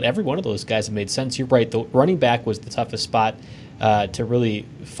failed, but every one of those guys have made sense. You're right. The running back was the toughest spot to really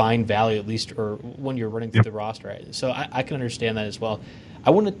find value, at least, or when you're running through the roster. So I can understand that as well. I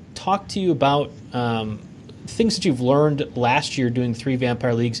want to talk to you about things that you've learned last year doing 3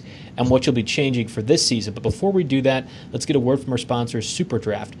 Vampire Leagues and what you'll be changing for this season. But before we do that, let's get a word from our sponsor, Super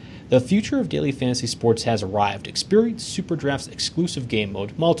Draft. The future of daily fantasy sports has arrived. Experience Super Draft's exclusive game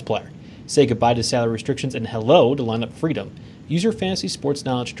mode, Multiplier. Say goodbye to salary restrictions and hello to lineup freedom. Use your fantasy sports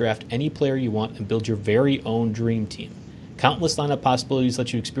knowledge to draft any player you want and build your very own dream team. Countless lineup possibilities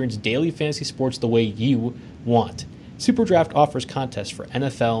let you experience daily fantasy sports the way you want. Super Draft offers contests for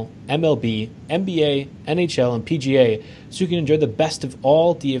NFL, MLB, NBA, NHL, and PGA, so you can enjoy the best of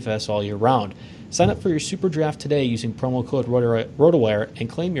all DFS all year round. Sign up for your Super Draft today using promo code ROTOWIRE and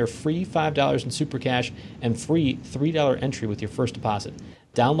claim your free $5 in Super Cash and free $3 entry with your first deposit.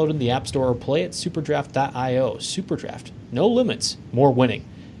 Download in the App Store or play at superdraft.io. Super Draft. No limits, more winning.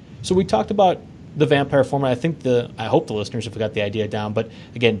 So we talked about the Vampire format. I hope the listeners have got the idea down. But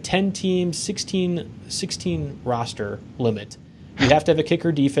again, 10 teams, 16 roster limit. You have to have a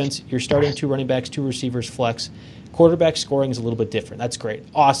kicker, defense. You're starting 2 running backs, 2 receivers, flex. Quarterback scoring is a little bit different. That's great.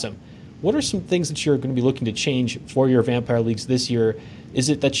 Awesome. What are some things that you're going to be looking to change for your Vampire Leagues this year? Is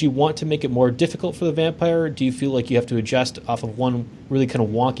it that you want to make it more difficult for the Vampire? Do you feel like you have to adjust off of one really kind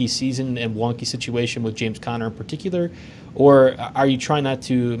of wonky season and wonky situation with James Conner in particular? Or are you trying not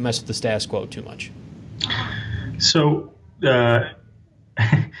to mess with the status quo too much? So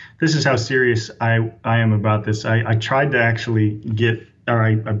this is how serious I am about this. I tried to actually get, or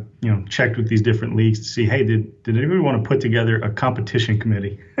I checked with these different leagues to see, hey, did anybody want to put together a competition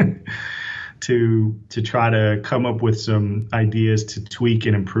committee to try to come up with some ideas to tweak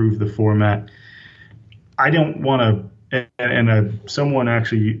and improve the format? I don't want to. And someone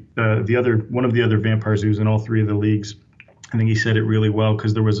actually, one of the other vampires who's in all 3 of the leagues, I think he said it really well,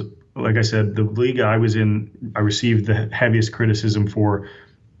 because there was, like I said, the league I was in, I received the heaviest criticism for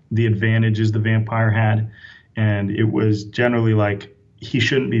the advantages the vampire had, and it was generally like he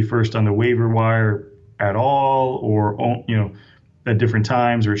shouldn't be first on the waiver wire at all, or at different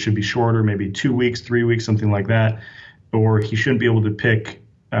times, or it should be shorter, maybe 2 weeks, 3 weeks, something like that, or he shouldn't be able to pick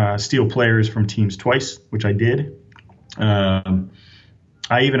steal players from teams twice, which I did.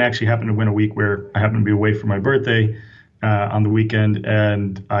 I even actually happened to win a week where I happened to be away for my birthday on the weekend,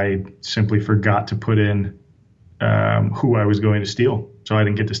 and I simply forgot to put in who I was going to steal, so I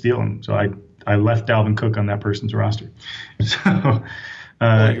didn't get to steal him. So I left Dalvin Cook on that person's roster. So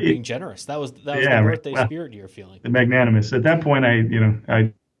you're being generous. That was the birthday spirit you're feeling. Magnanimous. At that point,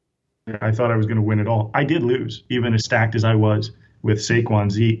 I thought I was going to win it all. I did lose, even as stacked as I was with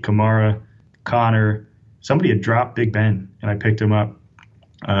Saquon, Zeke, Kamara, Connor. Somebody had dropped Big Ben, and I picked him up.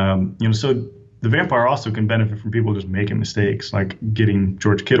 So the Vampire also can benefit from people just making mistakes, like getting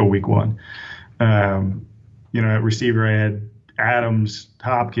George Kittle week 1. At receiver, I had Adams,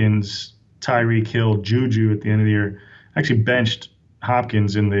 Hopkins, Tyreek Hill, Juju at the end of the year. I actually benched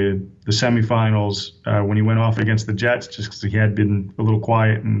Hopkins in the semifinals when he went off against the Jets, just because he had been a little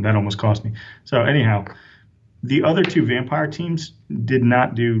quiet, and that almost cost me. So anyhow, the other 2 Vampire teams did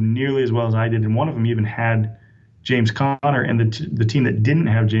not do nearly as well as I did, and one of them even had James Conner, and the team that didn't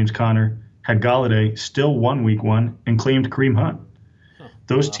have James Conner had Golladay, still won week 1 and claimed Kareem Hunt.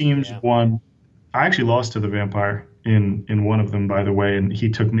 Those teams won. I actually lost to the Vampire in one of them, by the way, and he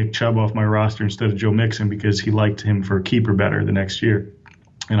took Nick Chubb off my roster instead of Joe Mixon because he liked him for a keeper better the next year,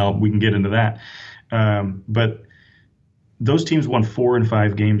 and we can get into that. But those teams won 4 and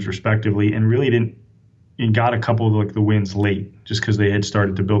 5 games respectively, and really didn't. And got a couple of the wins late just because they had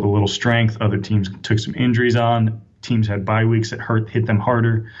started to build a little strength. Other teams took some injuries on. Teams had bye weeks that hit them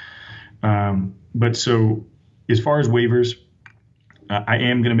harder. But so as far as waivers, I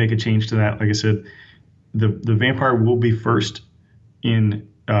am going to make a change to that. Like I said, the Vampire will be first on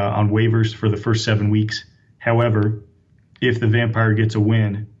waivers for the first 7 weeks. However, if the Vampire gets a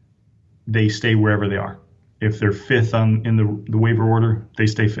win, they stay wherever they are. If they're 5th in the waiver order, they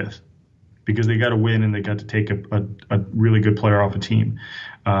stay 5th. Because they got to win and they got to take a really good player off a team.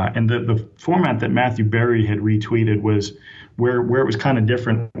 And the format that Matthew Berry had retweeted was where it was kind of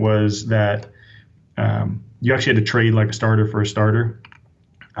different was that you actually had to trade like a starter for a starter.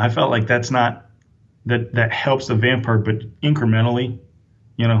 I felt like that's not that helps the Vampire, but incrementally,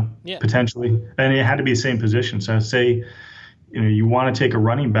 potentially. And it had to be the same position. So say, you want to take a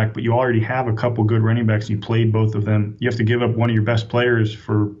running back, but you already have a couple good running backs and you played both of them. You have to give up one of your best players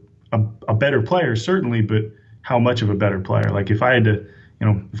for a better player, certainly, but how much of a better player? Like if I had to,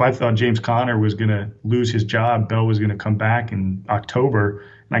 if I thought James Conner was going to lose his job, Bell was going to come back in October,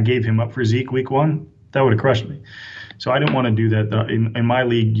 and I gave him up for Zeke week 1, that would have crushed me. So I didn't want to do that. In my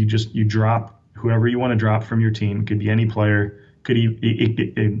league, you drop whoever you want to drop from your team. It could be any player.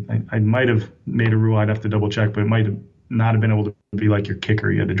 I might have made a rule. I'd have to double check, but it might have not have been able to be like your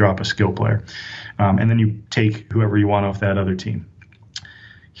kicker. You had to drop a skill player, and then you take whoever you want off that other team.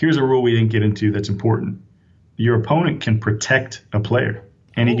 Here's a rule we didn't get into that's important. Your opponent can protect a player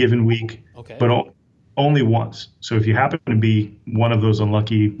any given week, but only once. So if you happen to be one of those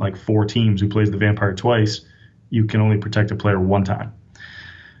unlucky 4 teams who plays the vampire twice, you can only protect a player one time.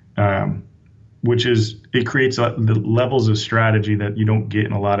 It creates the levels of strategy that you don't get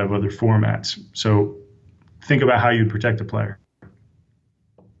in a lot of other formats. So think about how you protect a player.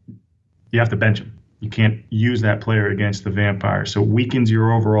 You have to bench him. You can't use that player against the vampire. So it weakens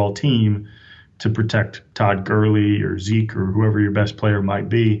your overall team to protect Todd Gurley or Zeke or whoever your best player might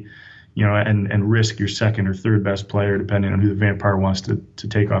be, and risk your second or third best player depending on who the vampire wants to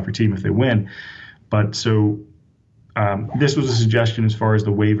take off your team if they win. But so this was a suggestion as far as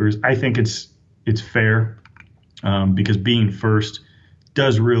the waivers. I think it's fair because being first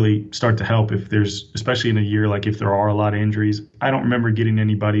does really start to help if there's, especially in a year if there are a lot of injuries. I don't remember getting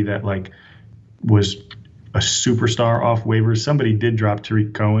anybody that was a superstar off waivers. Somebody did drop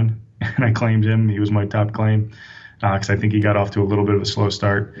Tariq Cohen, and I claimed him. He was my top claim because I think he got off to a little bit of a slow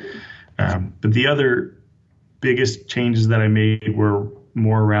start. But the other biggest changes that I made were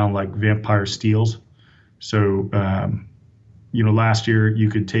more around vampire steals. So, last year you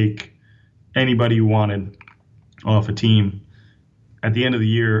could take anybody you wanted off a team. At the end of the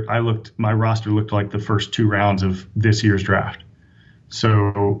year, my roster looked like the first 2 rounds of this year's draft.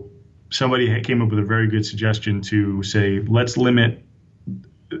 So somebody came up with a very good suggestion to say, let's limit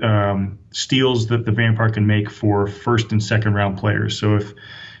steals that the vampire can make for first and second round players. So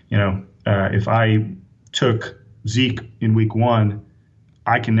if I took Zeke in week 1,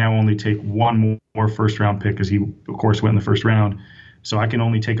 I can now only take one more first round pick because he, of course, went in the first round. So I can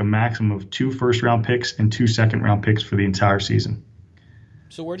only take a maximum of 2 first round picks and 2 second round picks for the entire season.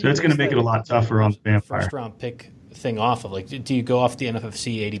 So that's going to make it a lot tougher on the vampire. First round pick thing off of do you go off the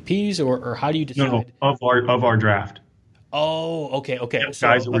NFFC ADPs or how do you decide? No, of our draft. Oh, okay. Yeah, so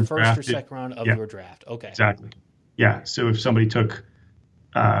guys that the were first drafted, or second round of your draft. Okay. Exactly. Yeah. So if somebody took,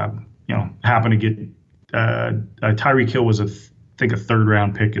 happened to get Tyreek Hill was I think a third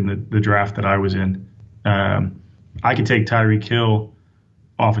round pick in the draft that I was in. I could take Tyreek Hill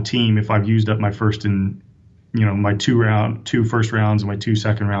off a team if I've used up my first and my 2 first rounds and my 2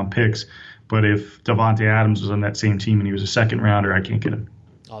 second round picks. But if Davante Adams was on that same team and he was a second rounder, I can't get him.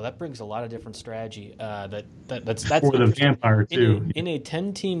 Oh, that brings a lot of different strategy. That's for the vampire too. In a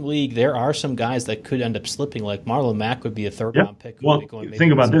 10-team league, there are some guys that could end up slipping. Like Marlon Mack would be a third round pick. Well,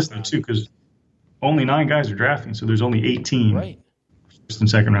 think about this though too, because only 9 guys are drafting, so there's only 18 first and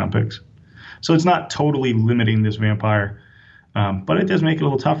second round picks. So it's not totally limiting this vampire, but it does make it a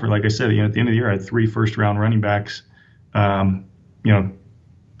little tougher. Like I said, at the end of the year, I had 3 first round running backs. Probably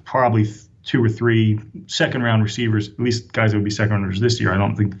 2 or 3 second round receivers, at least guys that would be second rounders this year. I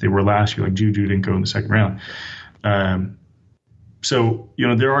don't think that they were last year. Like Juju didn't go in the second round. So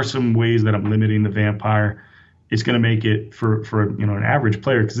there are some ways that I'm limiting the vampire. It's going to make it for an average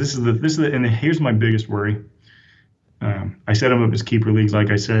player, because this is the and here's my biggest worry. I set them up as keeper leagues.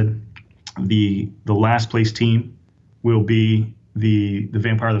 Like I said, the last place team will be the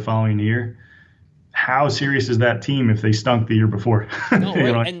vampire the following year. How serious is that team if they stunk the year before? No,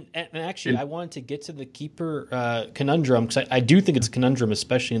 right. And actually, I wanted to get to the keeper conundrum, because I do think it's a conundrum,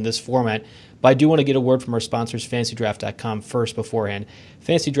 especially in this format. But I do want to get a word from our sponsors, FantasyDraft.com, first beforehand.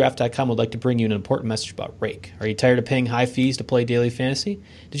 FantasyDraft.com would like to bring you an important message about Rake. Are you tired of paying high fees to play daily fantasy?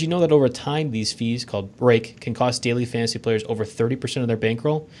 Did you know that over time, these fees, called Rake, can cost daily fantasy players over 30% of their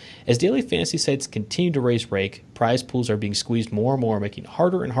bankroll? As daily fantasy sites continue to raise Rake, prize pools are being squeezed more and more, making it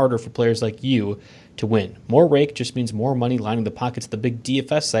harder and harder for players like you to win. More Rake just means more money lining the pockets of the big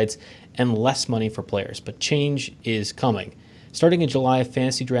DFS sites and less money for players. But change is coming. Starting in July,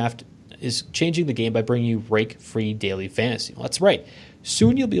 Fantasy Draft is changing the game by bringing you Rake-free daily fantasy. Well, that's right.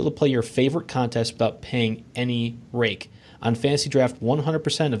 Soon you'll be able to play your favorite contest without paying any Rake. On Fantasy Draft,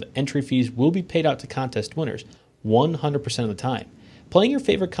 100% of entry fees will be paid out to contest winners, 100% of the time. Playing your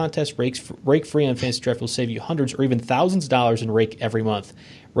favorite contest rake-free on Fantasy Draft will save you hundreds or even thousands of dollars in Rake every month.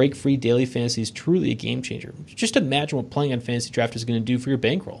 Rake-free daily fantasy is truly a game changer. Just imagine what playing on Fantasy Draft is going to do for your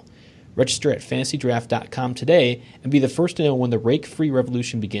bankroll. Register at fantasydraft.com today and be the first to know when the rake-free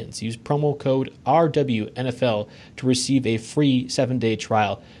revolution begins. Use promo code RWNFL to receive a free 7-day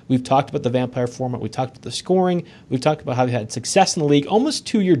trial. We've talked about the vampire format. We've talked about the scoring. We've talked about how you had success in the league, almost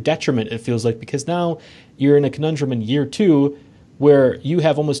to your detriment, it feels like, because now you're in a conundrum in year 2 where you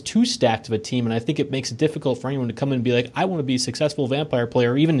have almost too stacked of a team, and I think it makes it difficult for anyone to come in and be like, I want to be a successful vampire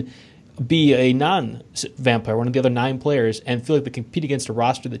player, or even be a non-vampire, one of the other 9 players, and feel like they compete against a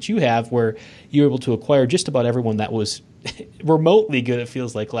roster that you have where you're able to acquire just about everyone that was remotely good, it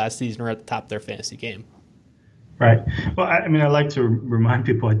feels like, last season or at the top of their fantasy game. Right. Well, I like to remind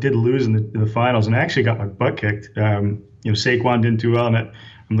people I did lose in the finals, and I actually got my butt kicked. Saquon didn't do well, and I'm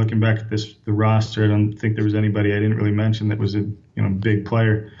looking back at the roster. I don't think there was anybody I didn't really mention that was a big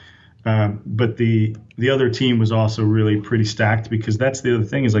player. But the other team was also really pretty stacked, because that's the other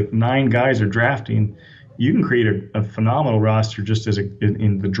thing is, like, 9 guys are drafting. You can create a phenomenal roster just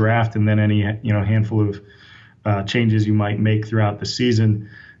in the draft, and then any handful of changes you might make throughout the season.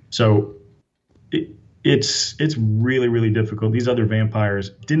 So it's really, really difficult. These other vampires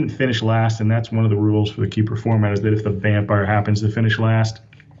didn't finish last, and that's one of the rules for the keeper format, is that if the vampire happens to finish last,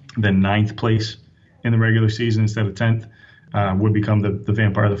 then 9th place in the regular season instead of 10th. Would become the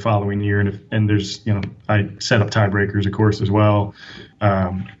vampire the following year, and there's I set up tiebreakers, of course, as well.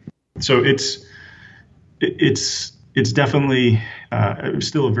 So it's definitely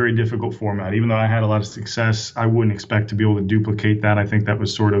still a very difficult format. Even though I had a lot of success, I wouldn't expect to be able to duplicate that. I think that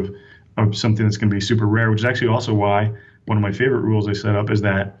was sort of something that's going to be super rare, which is actually also why one of my favorite rules I set up is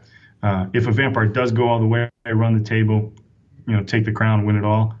that if a vampire does go all the way, run the table, take the crown, win it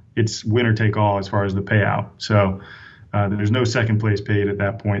all, it's winner take all as far as the payout. So there's no second place paid at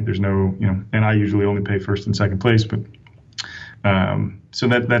that point. There's no, and I usually only pay first and second place, but so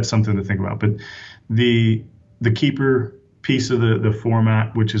that's something to think about. But the keeper piece of the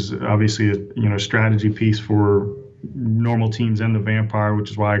format, which is obviously a strategy piece for normal teams and the vampire,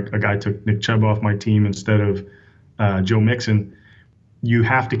 which is why a guy took Nick Chubb off my team instead of Joe Mixon. You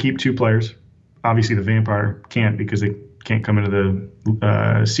have to keep 2 players. Obviously, the vampire can't, because they can't come into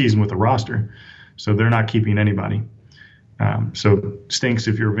the season with a roster, so they're not keeping anybody. So stinks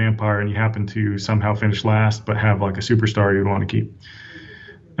if you're a vampire and you happen to somehow finish last but have like a superstar you'd want to keep.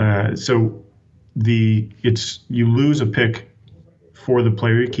 So you lose a pick for the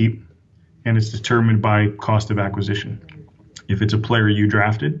player you keep, and it's determined by cost of acquisition. If it's a player you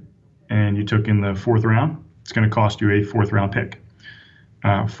drafted and you took in the 4th round, it's going to cost you a 4th round pick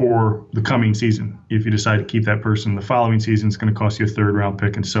for the coming season. If you decide to keep that person the following season, it's going to cost you a 3rd round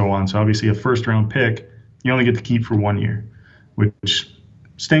pick, and so on. So obviously a 1st round pick you only get to keep for 1 year, which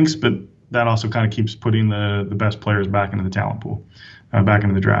stinks, but that also kind of keeps putting the best players back into the talent pool, back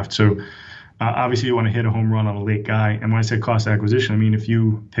into the draft. So obviously you want to hit a home run on a late guy. And when I say cost acquisition, I mean if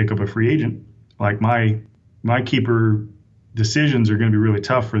you pick up a free agent, like my keeper decisions are going to be really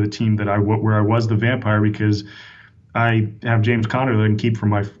tough for the team where I was the vampire, because I have James Conner that I can keep for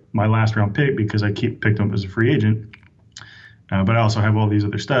my last round pick because I picked him as a free agent. But I also have all these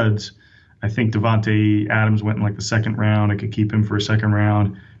other studs. I think Devontae Adams went in like the 2nd round. I could keep him for a 2nd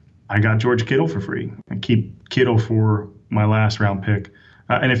round. I got George Kittle for free. I keep Kittle for my last round pick.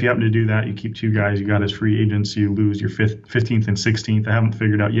 And if you happen to do that, you keep 2 guys you got as free agents. You lose your 15th and 16th. I haven't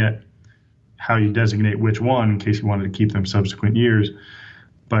figured out yet how you designate which one in case you wanted to keep them subsequent years.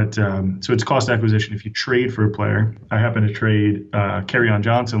 But so it's cost acquisition. If you trade for a player, I happened to trade Kerryon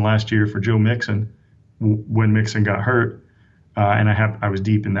Johnson last year for Joe Mixon when Mixon got hurt. And I was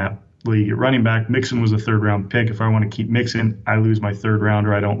deep in that league at running back. Mixon was a 3rd round pick. If I want to keep Mixon, I lose my 3rd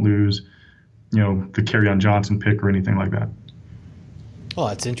rounder. I don't lose, the Kerryon Johnson pick or anything like that. Oh,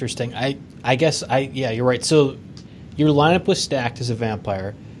 that's interesting. I guess you're right. So your lineup was stacked as a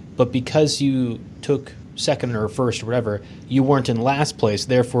vampire, but because you took 2nd or 1st or whatever, you weren't in last place.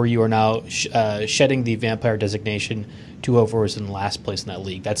 Therefore, you are now shedding the vampire designation to whoever was in last place in that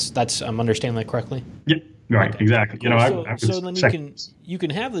league. That's I'm understanding that correctly? Yeah. Right, okay. Exactly. Cool. So then you can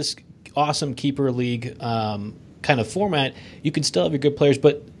have this awesome keeper league kind of format. You can still have your good players,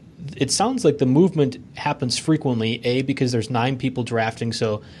 but it sounds like the movement happens frequently, because there's 9 people drafting,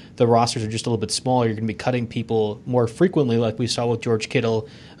 so the rosters are just a little bit smaller. You're going to be cutting people more frequently, like we saw with George Kittle,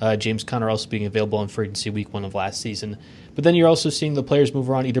 James Conner also being available in free agency week 1 of last season. But then you're also seeing the players move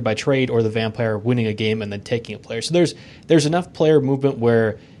around either by trade or the vampire winning a game and then taking a player. So there's enough player movement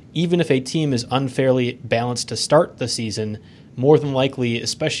where even if a team is unfairly balanced to start the season, more than likely,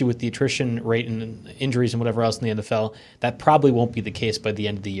 especially with the attrition rate and injuries and whatever else in the NFL, that probably won't be the case by the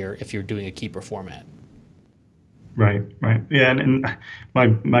end of the year if you're doing a keeper format. Right. Yeah, and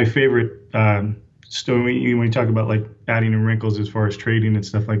my favorite So when you talk about like adding in wrinkles as far as trading and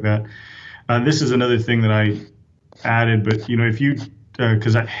stuff like that, this is another thing that I added. But if you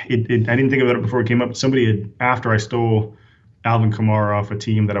because I didn't think about it before it came up. Somebody had, after I stole Alvin Kamara off a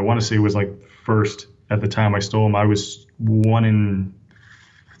team that I want to say was like first at the time I stole him, I was 1 in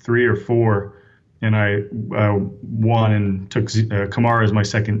 3 or 4, and I won and took Kamara as my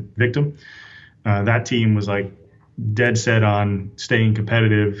second victim. That team was like dead set on staying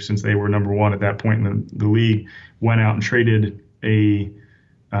competitive since they were number 1 at that point in the league. Went out and traded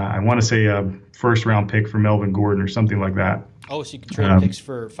I want to say a first round pick for Melvin Gordon or something like that. Oh, so you can trade picks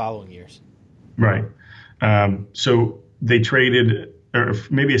for following years. Right. So they traded, or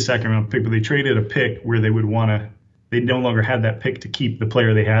maybe a second round pick, but they traded a pick where they no longer had that pick to keep the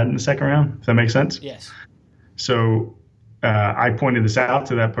player they had in the second round. Does that make sense? Yes. So I pointed this out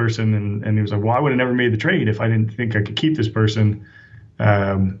to that person, and he was like, well, I would have never made the trade if I didn't think I could keep this person.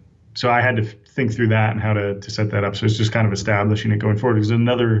 So I had to think through that and how to set that up. So it's just kind of establishing it going forward. There's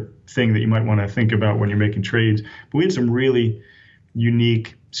another thing that you might want to think about when you're making trades. But we had some really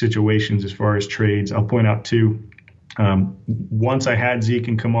unique situations as far as trades. I'll point out two. Once I had Zeke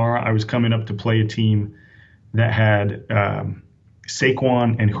and Kamara, I was coming up to play a team that had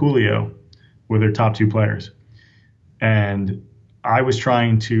Saquon and Julio were their top 2 players. And I was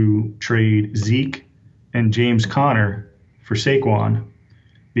trying to trade Zeke and James Conner for Saquon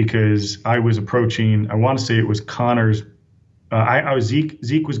because I was approaching, I want to say it was Conner's,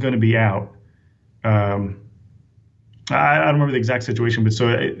 Zeke was going to be out. I don't remember the exact situation, but so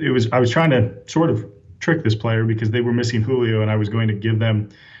I was trying to sort of trick this player because they were missing Julio, and I was going to give them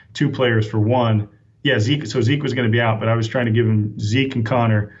 2 players for 1. Yeah, Zeke was going to be out, but I was trying to give him Zeke and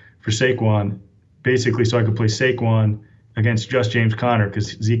Conner for Saquon, basically so I could play Saquon against just James Conner because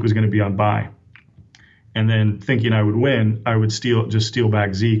Zeke was going to be on bye. And then thinking I would win, I would just steal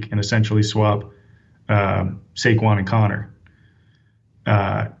back Zeke and essentially swap Saquon and Conner.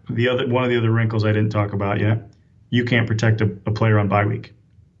 One of the other wrinkles I didn't talk about yet, you can't protect a player on bye week.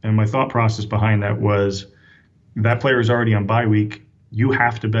 And my thought process behind that was that player is already on bye week. You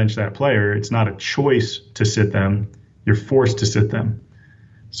have to bench that player. It's not a choice to sit them. You're forced to sit them.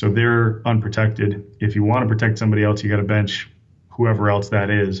 So they're unprotected. If you want to protect somebody else, you got to bench whoever else that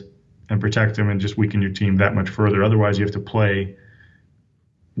is and protect them and just weaken your team that much further. Otherwise, you have to play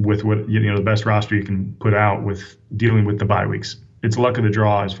with what the best roster you can put out with dealing with the bye weeks. It's luck of the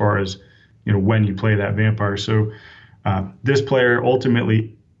draw as far as when you play that vampire. So this player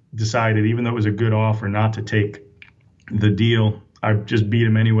ultimately decided, even though it was a good offer, not to take the deal. I just beat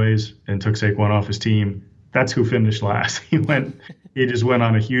him anyways and took Saquon off his team. That's who finished last. He just went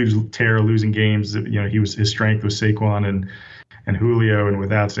on a huge tear, losing games. His strength was Saquon and Julio, and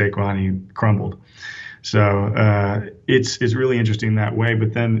without Saquon, he crumbled. So it's really interesting that way.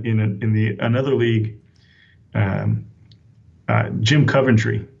 But then in another league, Jim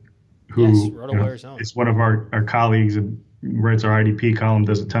Coventry, who is one of our colleagues and writes our IDP column,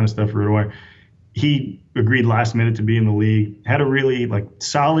 does a ton of stuff for RotoWire. He agreed last minute to be in the league, had a really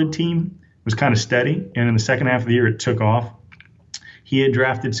solid team, was kind of steady, and in the second half of the year it took off. He had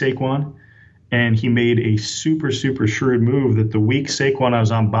drafted Saquon, and he made a super, super shrewd move that the week Saquon I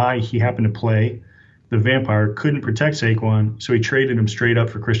was on bye, he happened to play. The vampire couldn't protect Saquon, so he traded him straight up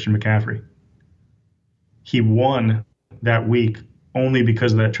for Christian McCaffrey. He won that week only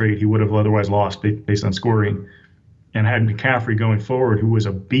because of that trade. He would have otherwise lost based on scoring, and had McCaffrey going forward, who was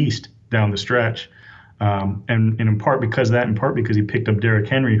a beast down the stretch. And in part because of that, in part because he picked up Derrick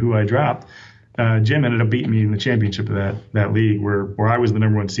Henry, who I dropped, Jim ended up beating me in the championship of that league where I was the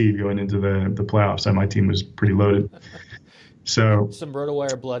number 1 seed going into the playoffs, and my team was pretty loaded. So some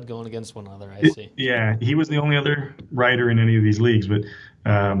RotoWire blood going against one another, I see. Yeah, he was the only other writer in any of these leagues, but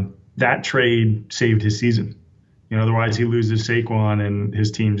that trade saved his season. Otherwise he loses Saquon and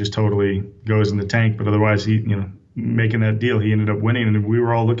his team just totally goes in the tank. But otherwise he, making that deal, he ended up winning. And we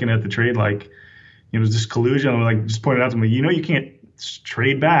were all looking at the trade like, it was this collusion. I'm just pointed out to him, you can't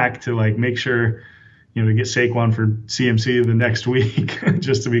trade back to make sure, to get Saquon for CMC the next week.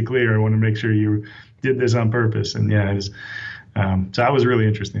 Just to be clear, I want to make sure you did this on purpose. And yeah, it is. So that was really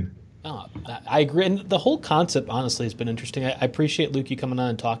interesting. Oh, I agree. And the whole concept, honestly, has been interesting. I appreciate Luke you coming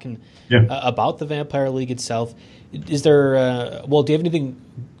on and talking about the Vampire League itself. Is there, do you have anything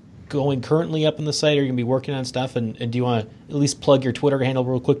going currently up on the site? Are you going to be working on stuff? And do you want to at least plug your Twitter handle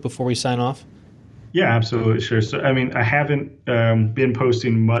real quick before we sign off? Yeah, absolutely. Sure. So, I haven't been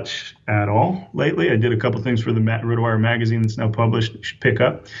posting much at all lately. I did a couple things for the RotoWire magazine that's now published. You should pick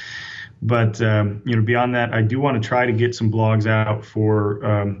up. But beyond that, I do want to try to get some blogs out for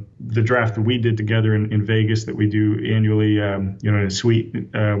the draft that we did together in Vegas that we do annually, in a suite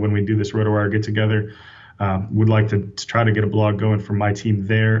when we do this RotoWire get together. Would like to try to get a blog going for my team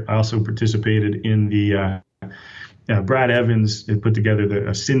there. I also participated in the Brad Evans had put together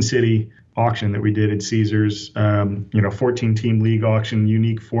a Sin City auction that we did at Caesars. 14-team league auction,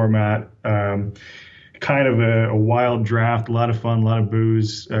 unique format. Kind of a wild draft, a lot of fun, a lot of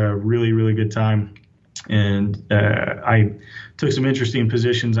booze, really, really good time. And I took some interesting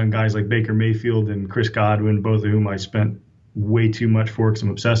positions on guys like Baker Mayfield and Chris Godwin, both of whom I spent way too much for because I'm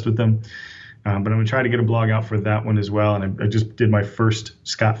obsessed with them. But I'm going to try to get a blog out for that one as well. And I just did my first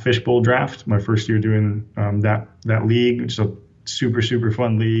Scott Fishbowl draft, my first year doing that league, which is a super, super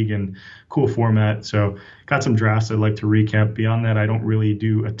fun league and cool format. So got some drafts I'd like to recap. Beyond that, I don't really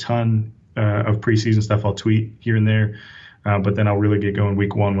do a ton of preseason stuff. I'll tweet here and there, but then I'll really get going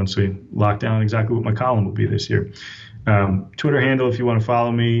week one once we lock down exactly what my column will be this year. Twitter handle, if you want to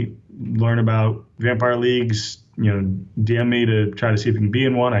follow me, learn about Vampire Leagues, DM me to try to see if you can be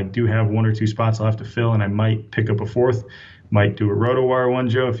in one. I do have 1 or 2 spots I'll have to fill, and I might pick up a 4th. Might do a RotoWire one,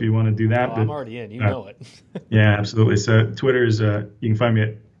 Joe, if you want to do that. I'm already in. You know it. Yeah, absolutely. So Twitter is, you can find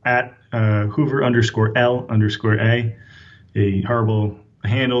me at Hoover_L_A, a horrible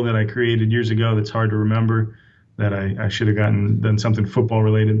handle that I created years ago that's hard to remember, that I should have done something football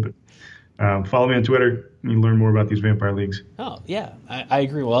related. But follow me on Twitter. You learn more about these Vampire Leagues. Oh, yeah, I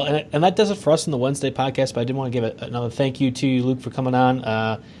agree. Well, and that does it for us in the Wednesday podcast, but I did want to give another thank you to you, Luke, for coming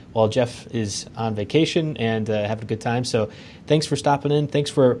on while Jeff is on vacation and having a good time. So thanks for stopping in.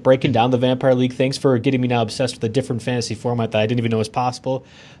 Thanks for breaking down the Vampire League. Thanks for getting me now obsessed with a different fantasy format that I didn't even know was possible.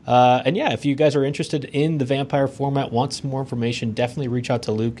 And yeah, if you guys are interested in the Vampire format, want some more information, definitely reach out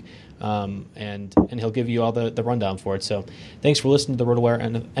to Luke, and he'll give you all the rundown for it. So thanks for listening to the RotoWire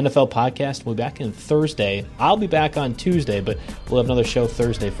NFL podcast. We'll be back on Thursday. I'll be back on Tuesday, but we'll have another show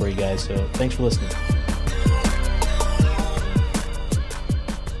Thursday for you guys. So thanks for listening.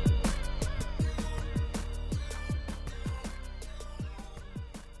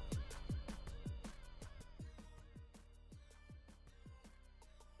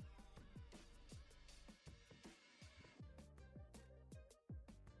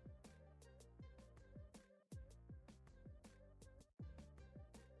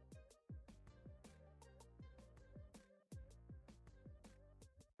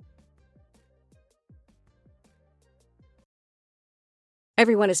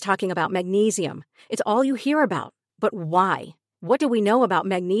 Everyone is talking about magnesium. It's all you hear about. But why? What do we know about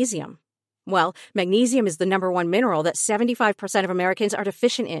magnesium? Well, magnesium is the #1 mineral that 75% of Americans are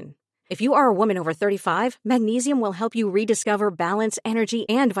deficient in. If you are a woman over 35, magnesium will help you rediscover balance, energy,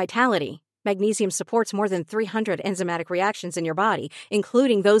 and vitality. Magnesium supports more than 300 enzymatic reactions in your body,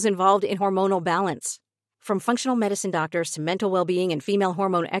 including those involved in hormonal balance. From functional medicine doctors to mental well-being and female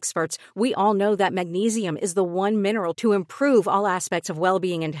hormone experts, we all know that magnesium is the one mineral to improve all aspects of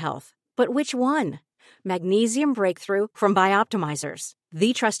well-being and health. But which one? Magnesium Breakthrough from Bioptimizers,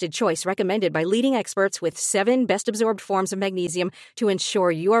 the trusted choice recommended by leading experts with 7 best-absorbed forms of magnesium to ensure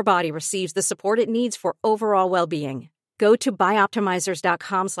your body receives the support it needs for overall well-being. Go to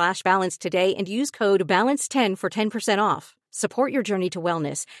bioptimizers.com/balance today and use code BALANCE10 for 10% off. Support your journey to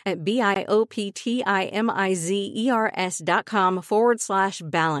wellness at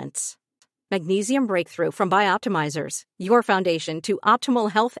bioptimizers.com/balance. Magnesium Breakthrough from Bioptimizers, your foundation to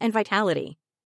optimal health and vitality.